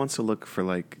 Tara wants to look for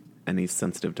like any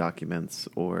sensitive documents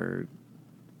or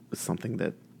something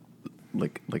that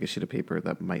like a sheet of paper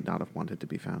that might not have wanted to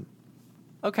be found.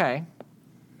 Okay.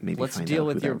 Maybe Let's find deal out who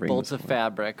with that your ring bolts was of for.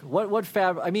 fabric. What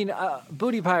fabric? I mean,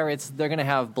 booty pirates, they're going to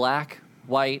have black,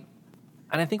 white,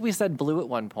 and I think we said blue at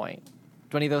one point.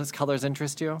 Do any of those colors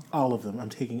interest you? All of them. I'm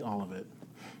taking all of it.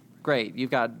 Great.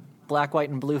 You've got black, white,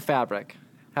 and blue fabric.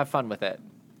 Have fun with it.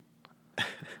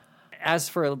 As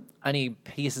for any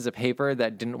pieces of paper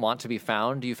that didn't want to be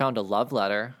found, you found a love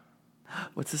letter.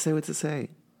 What's it say? What's it say?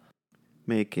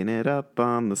 Making it up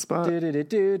on the spot.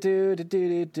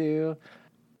 Do-do-do-do-do-do-do-do.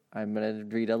 I'm going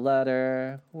to read a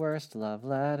letter. Worst love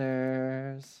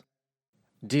letters.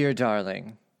 Dear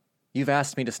darling, you've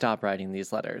asked me to stop writing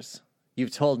these letters.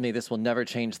 You've told me this will never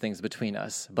change things between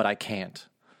us, but I can't.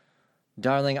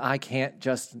 Darling, I can't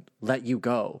just let you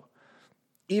go.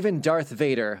 Even Darth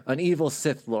Vader, an evil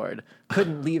Sith Lord,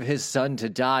 couldn't leave his son to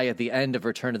die at the end of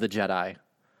Return of the Jedi.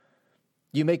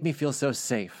 You make me feel so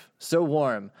safe, so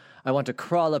warm. I want to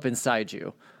crawl up inside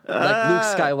you. Like Luke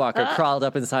Skywalker crawled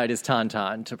up inside his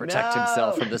Tauntaun to protect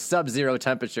himself from the sub-zero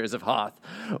temperatures of Hoth,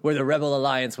 where the Rebel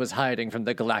Alliance was hiding from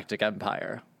the Galactic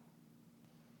Empire.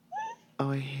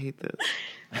 Oh, I hate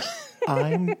this.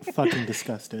 I'm fucking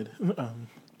disgusted.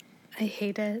 I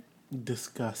hate it.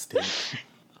 Disgusted.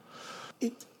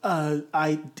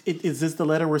 Is this the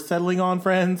letter we're settling on,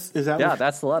 friends? Is that Yeah,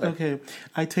 that's the letter. Okay.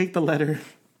 I take the letter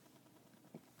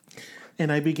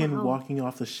and I begin walking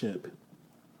off the ship.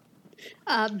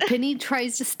 Benny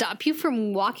tries to stop you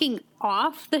from walking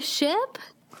off the ship?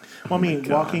 Well, I mean,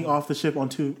 walking off the ship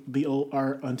onto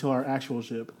our actual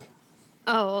ship.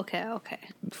 Oh, okay.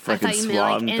 Fucking I thought you meant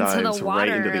like swan into dives the right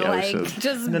water, into the like ocean.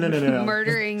 just No.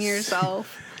 murdering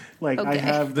yourself. Like I Okay.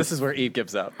 have This is where Eve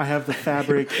gives up. I have the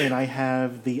fabric and I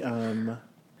have the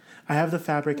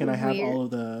fabric and I have Weird. all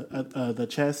of the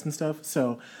chest and stuff.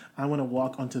 So I want to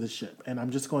walk onto the ship and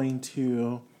I'm just going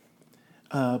to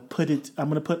I'm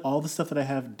going to put all the stuff that I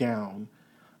have down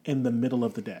in the middle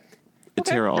of the deck.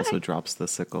 Tara also drops the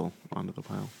sickle onto the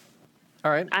pile.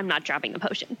 All right. I'm not dropping a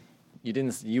potion,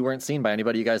 You weren't seen by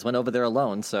anybody. You guys went over there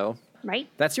alone, so right?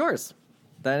 that's yours.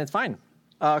 Then it's fine.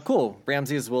 Cool.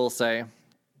 Ramses will say,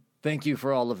 thank you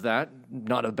for all of that.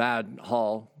 Not a bad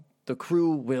haul. The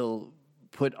crew will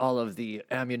put all of the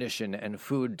ammunition and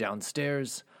food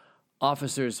downstairs.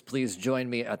 Officers, please join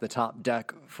me at the top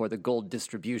deck for the gold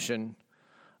distribution.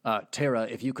 Tara,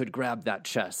 if you could grab that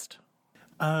chest.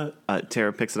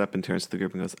 Tara picks it up and turns to the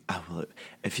group and goes, "Oh, well,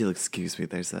 if you'll excuse me,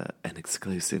 there's an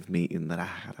exclusive meeting that I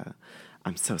had.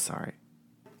 I'm so sorry."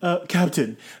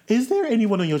 Captain, is there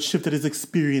anyone on your ship that is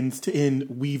experienced in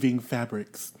weaving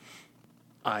fabrics?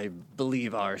 I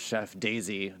believe our chef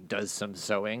Daisy does some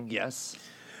sewing, yes?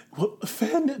 Well,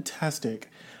 fantastic.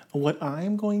 What I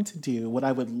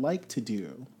would like to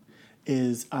do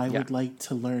is I would like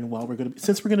to learn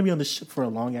since we're going to be on the ship for a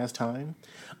long ass time,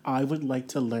 I would like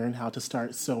to learn how to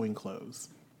start sewing clothes.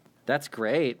 That's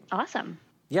great. Awesome.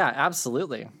 Yeah,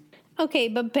 absolutely. Okay,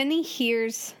 but Benny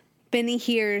hears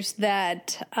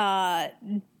that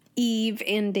Eve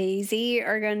and Daisy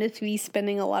are going to be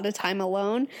spending a lot of time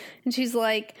alone, and she's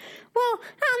like, "Well,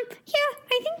 yeah, I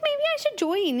think maybe I should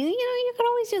join. You know, you could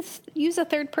always just use a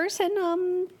third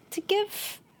person to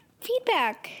give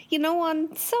feedback,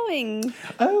 on sewing."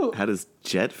 Oh, How does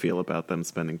Jet feel about them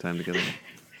spending time together?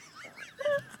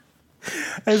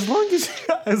 as long as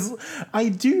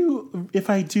if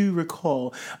I do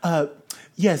recall,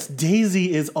 yes,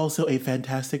 Daisy is also a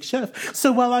fantastic chef.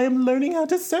 So while I am learning how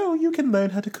to sew, you can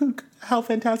learn how to cook. How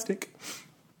fantastic.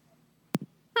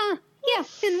 Yeah,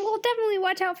 and we'll definitely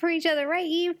watch out for each other, right,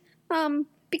 Eve?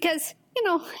 Because,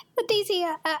 Daisy,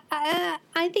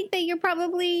 I think that you're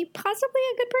possibly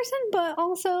a good person, but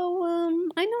also,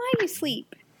 I know how you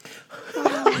sleep.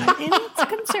 And it's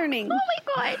concerning. Oh my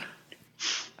god.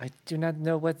 I do not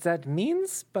know what that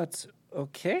means, but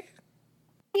okay.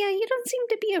 Yeah, you don't seem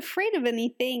to be afraid of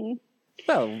anything.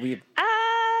 Well,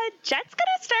 Jet's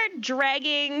gonna start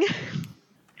dragging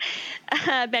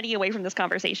Benny away from this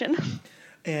conversation.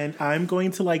 And I'm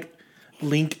going to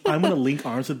link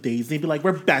arms with Daisy and be like,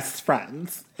 we're best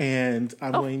friends. And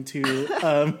I'm going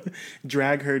to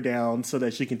drag her down so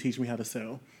that she can teach me how to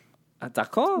sew.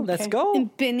 D'accord, let's go.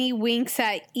 And Benny winks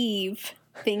at Eve,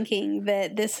 thinking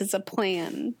that this is a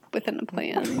plan within a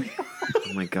plan.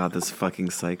 Oh my god, this fucking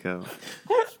psycho.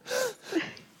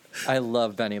 I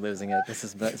love Benny losing it. This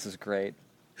is great.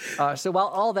 So while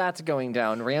all that's going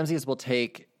down, Ramses will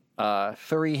take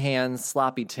Furry Hands,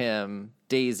 Sloppy Tim,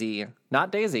 Daisy.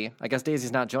 Not Daisy. I guess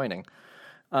Daisy's not joining.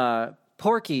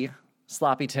 Porky,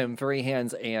 Sloppy Tim, Furry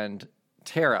Hands, and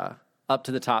Tara up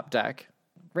to the top deck.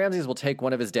 Ramses will take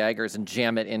one of his daggers and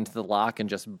jam it into the lock and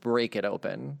just break it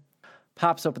open.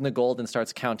 Pops open the gold and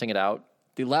starts counting it out.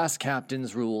 The last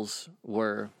captain's rules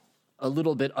were a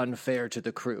little bit unfair to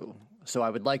the crew, so I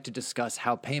would like to discuss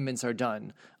how payments are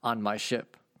done on my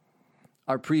ship.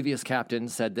 Our previous captain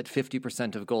said that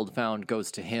 50% of gold found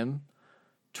goes to him,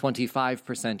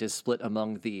 25% is split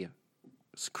among the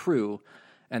crew,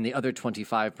 and the other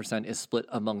 25% is split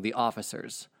among the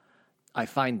officers. I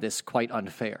find this quite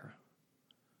unfair.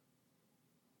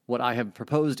 What I have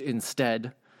proposed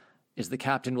instead is the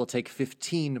captain will take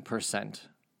 15%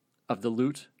 of the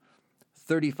loot,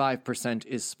 35%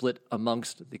 is split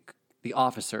amongst the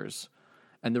officers,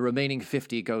 and the remaining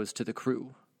 50 goes to the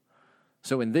crew.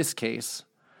 So in this case,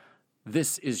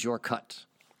 this is your cut.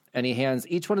 And he hands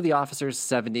each one of the officers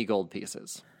 70 gold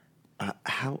pieces.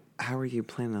 How are you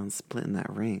planning on splitting that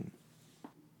ring?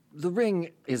 The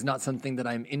ring is not something that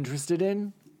I'm interested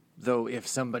in, though if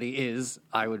somebody is,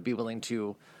 I would be willing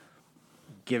to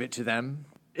give it to them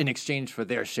in exchange for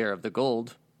their share of the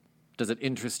gold. Does it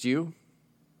interest you?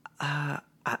 I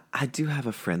do have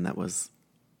a friend that was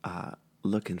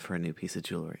looking for a new piece of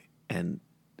jewelry, and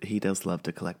he does love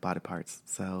to collect body parts,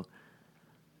 so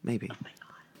maybe. Oh my God.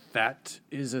 That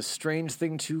is a strange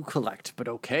thing to collect, but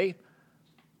okay.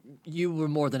 You were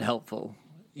more than helpful.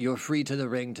 You're free to the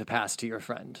ring to pass to your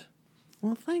friend.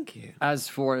 Well, thank you. As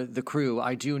for the crew,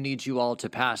 I do need you all to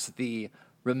pass the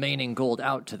remaining gold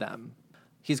out to them.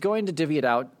 He's going to divvy it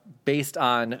out based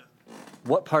on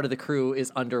what part of the crew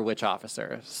is under which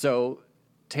officer. So,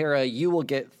 Tara, you will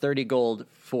get 30 gold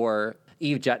for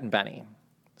Eve, Jet, and Benny.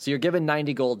 So you're given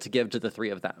 90 gold to give to the three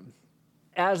of them.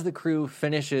 As the crew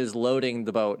finishes loading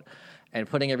the boat and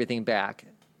putting everything back,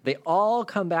 they all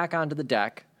come back onto the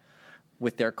deck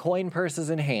with their coin purses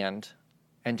in hand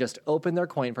and just open their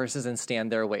coin purses and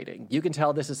stand there waiting. You can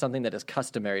tell this is something that is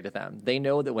customary to them. They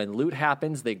know that when loot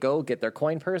happens, they go get their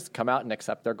coin purse, come out, and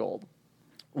accept their gold.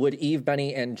 Would Eve,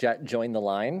 Benny, and Jet join the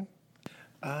line?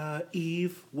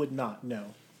 Eve would not, no.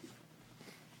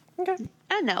 Okay.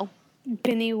 No.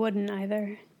 Benny wouldn't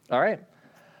either. All right.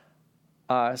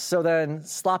 So then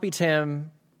Sloppy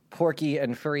Tim, Porky,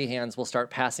 and Furry Hands will start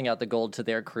passing out the gold to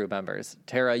their crew members.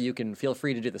 Tara, you can feel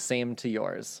free to do the same to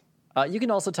yours. You can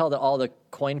also tell that all the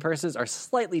coin purses are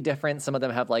slightly different. Some of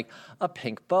them have like a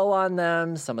pink bow on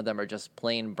them. Some of them are just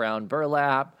plain brown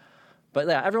burlap. But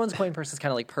yeah, everyone's coin purse is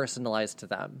kind of like personalized to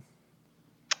them.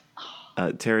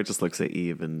 Tara just looks at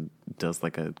Eve and does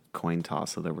like a coin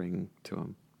toss of the ring to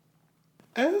him.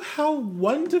 Oh, how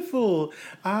wonderful.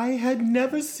 I had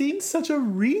never seen such a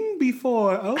ring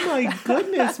before. Oh my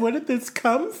goodness, where did this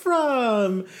come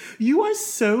from? You are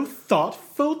so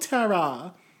thoughtful,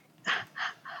 Tara.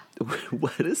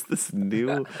 What is this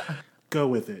new? Go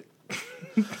with it.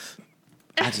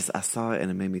 I saw it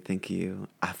and it made me think of you.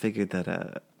 I figured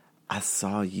that I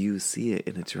saw you see it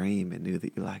in a dream and knew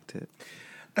that you liked it.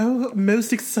 Oh,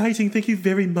 most exciting. Thank you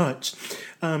very much.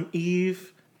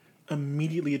 Eve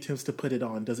immediately attempts to put it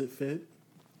on. Does it fit?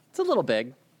 It's a little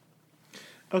big.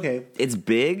 Okay. It's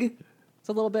big? It's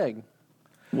a little big.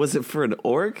 Was it for an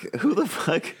orc? Who the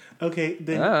fuck? Okay,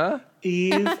 then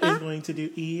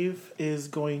Eve is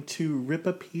going to rip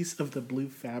a piece of the blue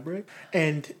fabric.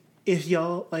 And if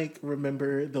y'all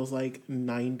remember those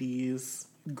 90s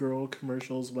girl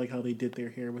commercials, like how they did their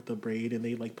hair with the braid and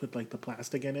they put the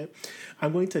plastic in it,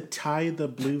 I'm going to tie the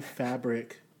blue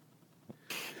fabric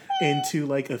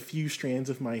into a few strands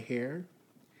of my hair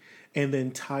and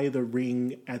then tie the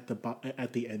ring at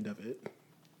the end of it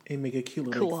and make a cute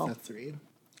little accessory.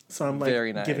 So I'm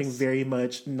very nice. giving very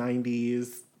much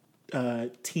 90s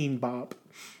teen bop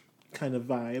kind of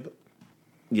vibe.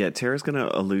 Yeah, Tara's gonna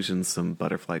illusion some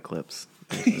butterfly clips.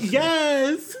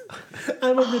 Yes!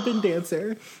 I'm a ribbon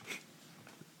dancer.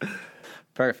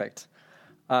 Perfect.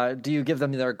 Do you give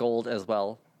them their gold as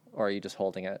well, or are you just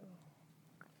holding it?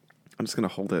 I'm just gonna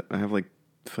hold it. I have like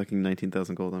fucking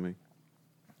 19,000 gold on me.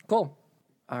 Cool.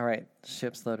 All right,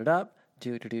 ship's loaded up.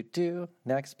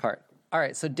 Next part. All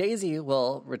right, so Daisy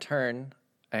will return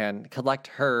and collect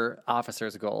her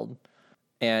officer's gold,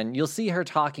 and you'll see her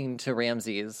talking to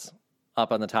Ramses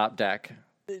up on the top deck.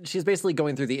 She's basically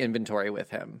going through the inventory with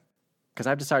him, because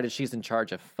I've decided she's in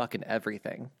charge of fucking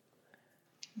everything.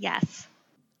 Yes.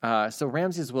 So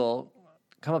Ramses will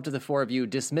come up to the four of you,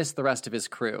 dismiss the rest of his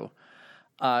crew.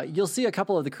 You'll see a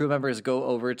couple of the crew members go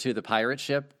over to the pirate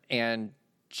ship and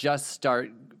just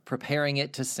start preparing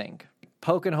it to sink.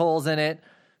 Poking holes in it,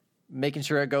 making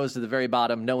sure it goes to the very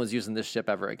bottom. No one's using this ship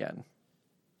ever again.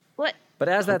 What? But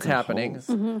as that's Poking happening,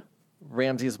 holes.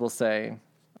 Ramses will say,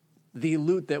 the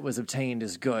loot that was obtained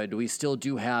is good. We still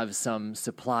do have some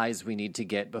supplies we need to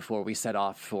get before we set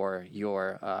off for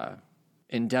your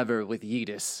endeavor with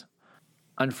Yidis.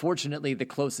 Unfortunately, the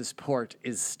closest port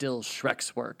is still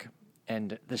Shrek's work,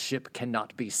 and the ship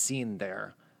cannot be seen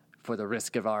there for the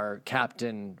risk of our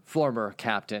former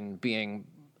captain, being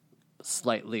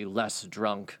slightly less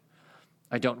drunk.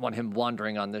 I don't want him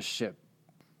wandering on this ship.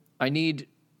 I need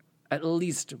at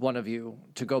least one of you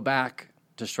to go back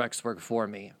to Shrek's work for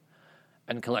me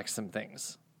and collect some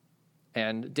things.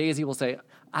 And Daisy will say,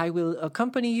 I will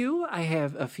accompany you. I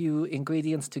have a few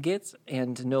ingredients to get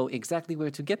and know exactly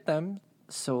where to get them.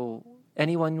 So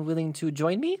anyone willing to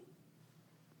join me?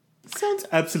 Sounds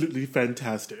absolutely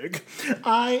fantastic.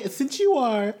 Since you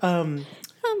are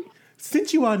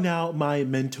now my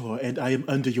mentor and I am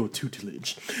under your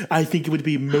tutelage, I think it would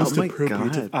be most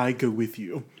appropriate if I go with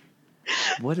you.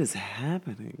 What is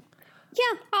happening?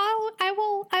 Yeah,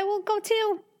 I will go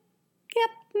too. Yep,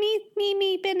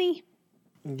 me, Benny.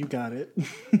 You got it.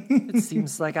 It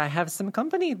seems like I have some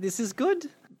company. This is good.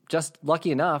 Just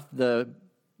lucky enough, the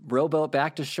rowboat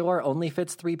back to shore only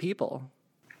fits 3 people.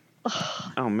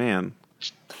 Oh, man.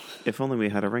 If only we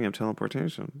had a ring of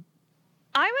teleportation.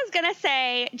 I was going to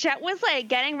say, Jet was like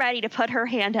getting ready to put her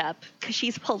hand up because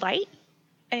she's polite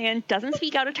and doesn't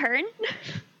speak out of turn.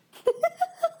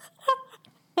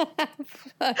 Fuck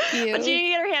you. But she didn't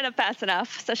get her hand up fast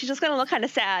enough. So she's just going to look kind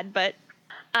of sad. But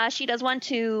she does want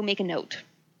to make a note.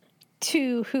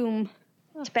 To whom?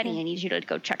 Benny, I need you to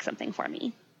go check something for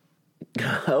me.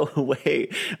 Oh,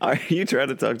 wait. Are you trying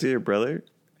to talk to your brother?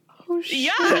 Oh, shit.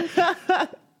 Yeah.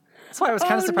 That's why I was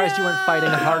kind of surprised you weren't fighting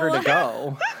harder to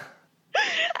go.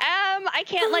 I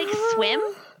can't like swim.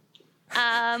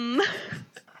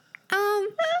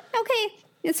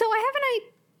 Okay. So I have an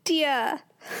idea.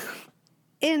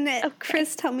 And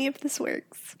Chris, tell me if this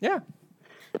works. Yeah.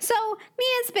 So me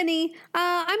as Benny,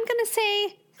 I'm gonna say,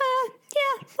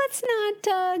 yeah, let's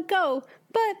not go.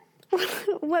 But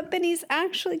what Benny's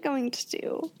actually going to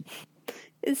do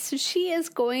is she is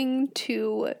going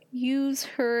to use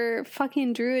her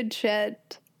fucking druid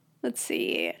shit. Let's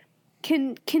see.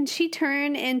 Can she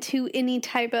turn into any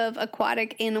type of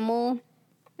aquatic animal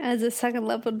as a 2nd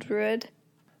level druid?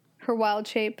 Her wild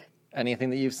shape.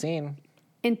 Anything that you've seen.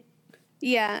 And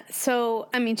yeah, so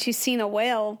I mean she's seen a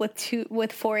whale with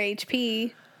 4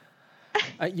 HP.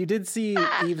 You did see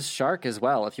Eve's shark as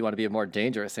well, if you want to be a more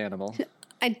dangerous animal.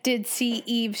 I did see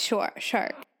Eve's shark.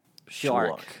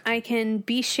 Shark. I can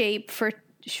be shape for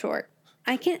short.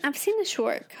 I've seen a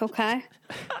shark, okay?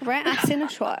 Right? I've seen a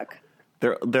shark.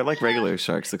 They're like regular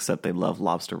sharks, except they love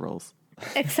lobster rolls.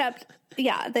 Except,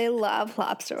 yeah, they love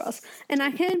lobster rolls. And I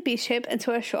can be shaped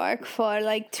into a shark for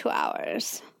like 2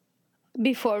 hours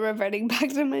before reverting back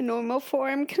to my normal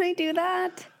form. Can I do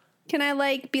that? Can I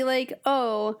like be like,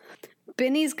 oh,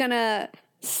 Benny's gonna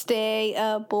stay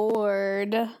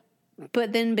aboard,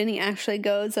 but then Benny actually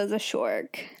goes as a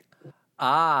shark.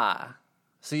 Ah.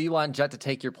 So you want Jet to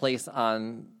take your place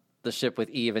on the ship with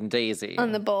Eve and Daisy.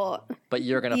 On the boat. But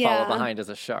you're going to follow behind as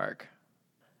a shark.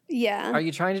 Yeah. Are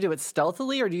you trying to do it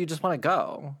stealthily, or do you just want to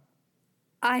go?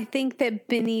 I think that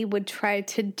Benny would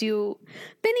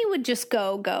Benny would just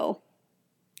go.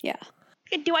 Yeah.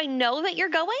 Do I know that you're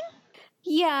going?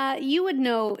 Yeah, you would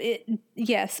know it.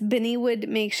 Yes, Benny would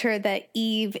make sure that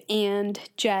Eve and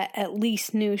Jet at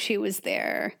least knew she was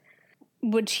there.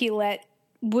 Would she let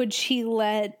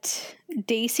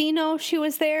Daisy know she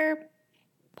was there?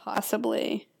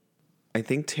 Possibly. I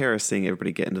think Tara seeing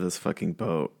everybody get into this fucking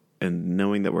boat and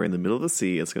knowing that we're in the middle of the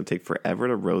sea, it's going to take forever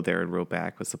to row there and row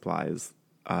back with supplies.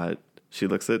 She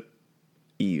looks at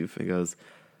Eve and goes,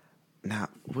 now,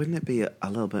 wouldn't it be a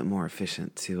little bit more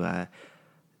efficient to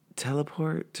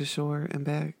teleport to shore and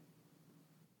back?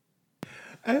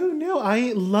 Oh no,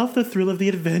 I love the thrill of the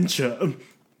adventure.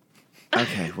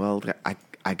 Okay, well,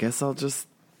 I guess I'll just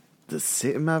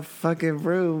sit in my fucking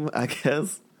room, I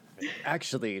guess.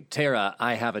 Actually, Tara,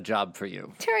 I have a job for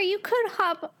you. Tara, you could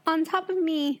hop on top of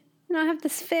me. And I have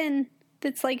this fin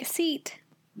that's like a seat.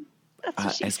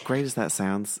 As great as that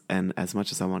sounds, and as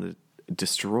much as I want to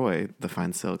destroy the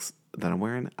fine silks that I'm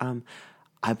wearing,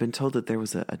 I've been told that there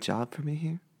was a job for me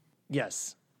here.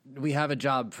 Yes, we have a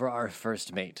job for our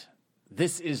first mate.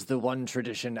 This is the one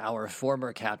tradition our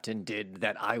former captain did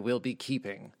that I will be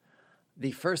keeping.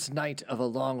 The first night of a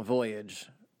long voyage,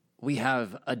 we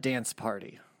have a dance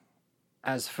party.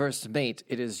 As first mate,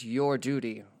 it is your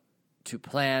duty to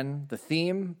plan the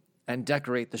theme and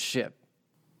decorate the ship.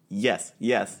 Yes.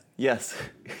 Yes.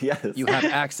 You have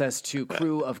access to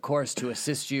crew, of course, to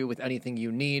assist you with anything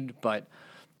you need, but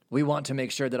we want to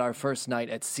make sure that our first night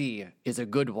at sea is a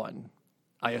good one.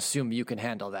 I assume you can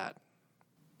handle that.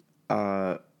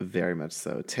 Very much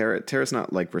so. Tara's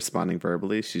not like responding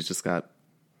verbally. She's just got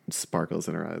sparkles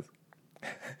in her eyes.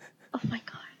 Oh my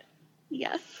god.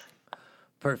 Yes.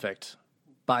 Perfect.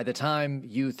 By the time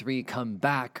you three come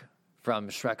back from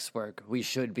Shrek's work, we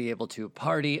should be able to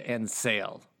party and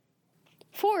sail.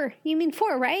 4. You mean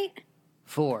 4, right?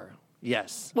 4.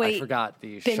 Yes. Wait, I forgot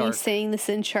the Benny's shark. saying this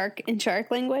in shark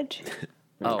language.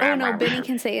 Oh, Oh no, Benny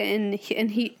can say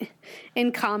it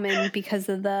in common because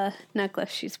of the necklace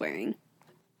she's wearing.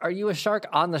 Are you a shark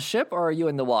on the ship, or are you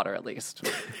in the water at least?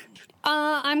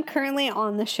 I'm currently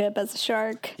on the ship as a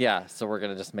shark. Yeah, so we're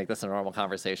going to just make this a normal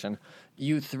conversation.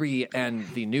 You three and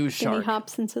the new Benny shark.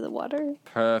 hops into the water.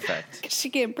 Perfect. She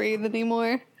can't breathe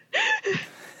anymore.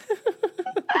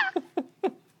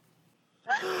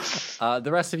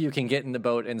 The rest of you can get in the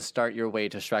boat and start your way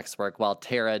to Shrek's work while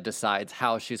Tara decides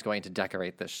how she's going to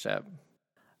decorate this ship.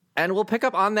 And we'll pick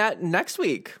up on that next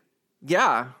week.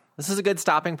 Yeah, this is a good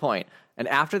stopping point. And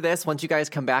after this, once you guys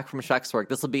come back from Shrek's work,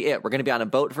 this will be it. We're going to be on a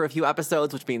boat for a few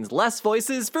episodes, which means less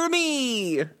voices for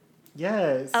me.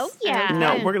 Yes. Oh yeah.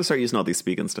 No, we're going to start using all these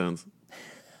speaking stones.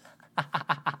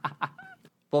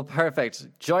 Well,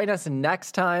 perfect. Join us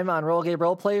next time on Roll Game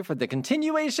Roleplay for the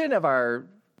continuation of our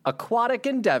aquatic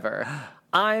endeavor.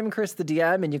 I'm Chris the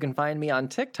DM, and you can find me on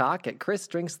TikTok at Chris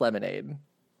Drinks Lemonade.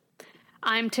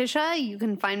 I'm Tisha. You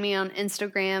can find me on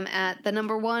Instagram at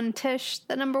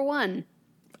 @Tish1.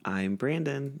 I'm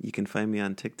Brandon. You can find me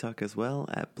on TikTok as well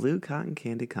at Blue Cotton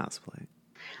Candy Cosplay.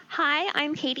 Hi,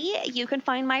 I'm Katie. You can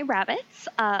find my rabbits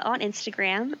on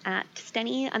Instagram at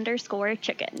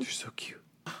Stenny_chicken. You're so cute.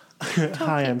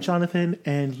 Hi, I'm Jonathan,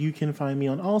 and you can find me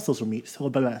on all social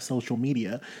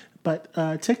media. But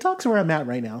TikTok's where I'm at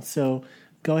right now, so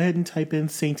go ahead and type in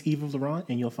Saint Eve of Laurent,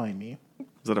 and you'll find me. Is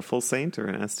that a full saint or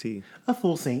an ST? A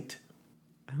full saint.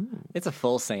 It's a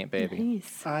full saint, baby.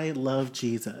 Nice. I love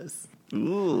Jesus.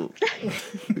 Ooh.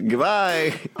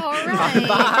 Goodbye. All right.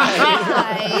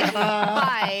 Bye.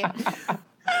 Bye.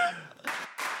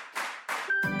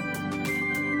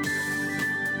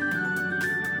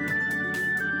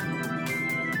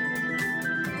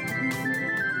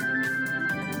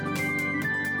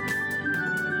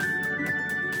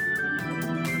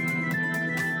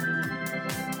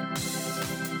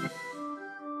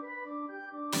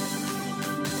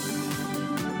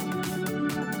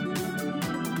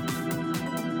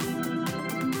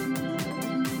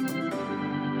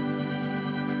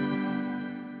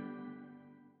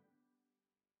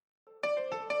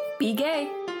 Be gay.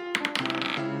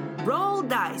 Roll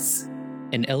dice.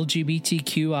 An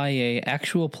LGBTQIA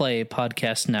actual play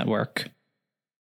podcast network.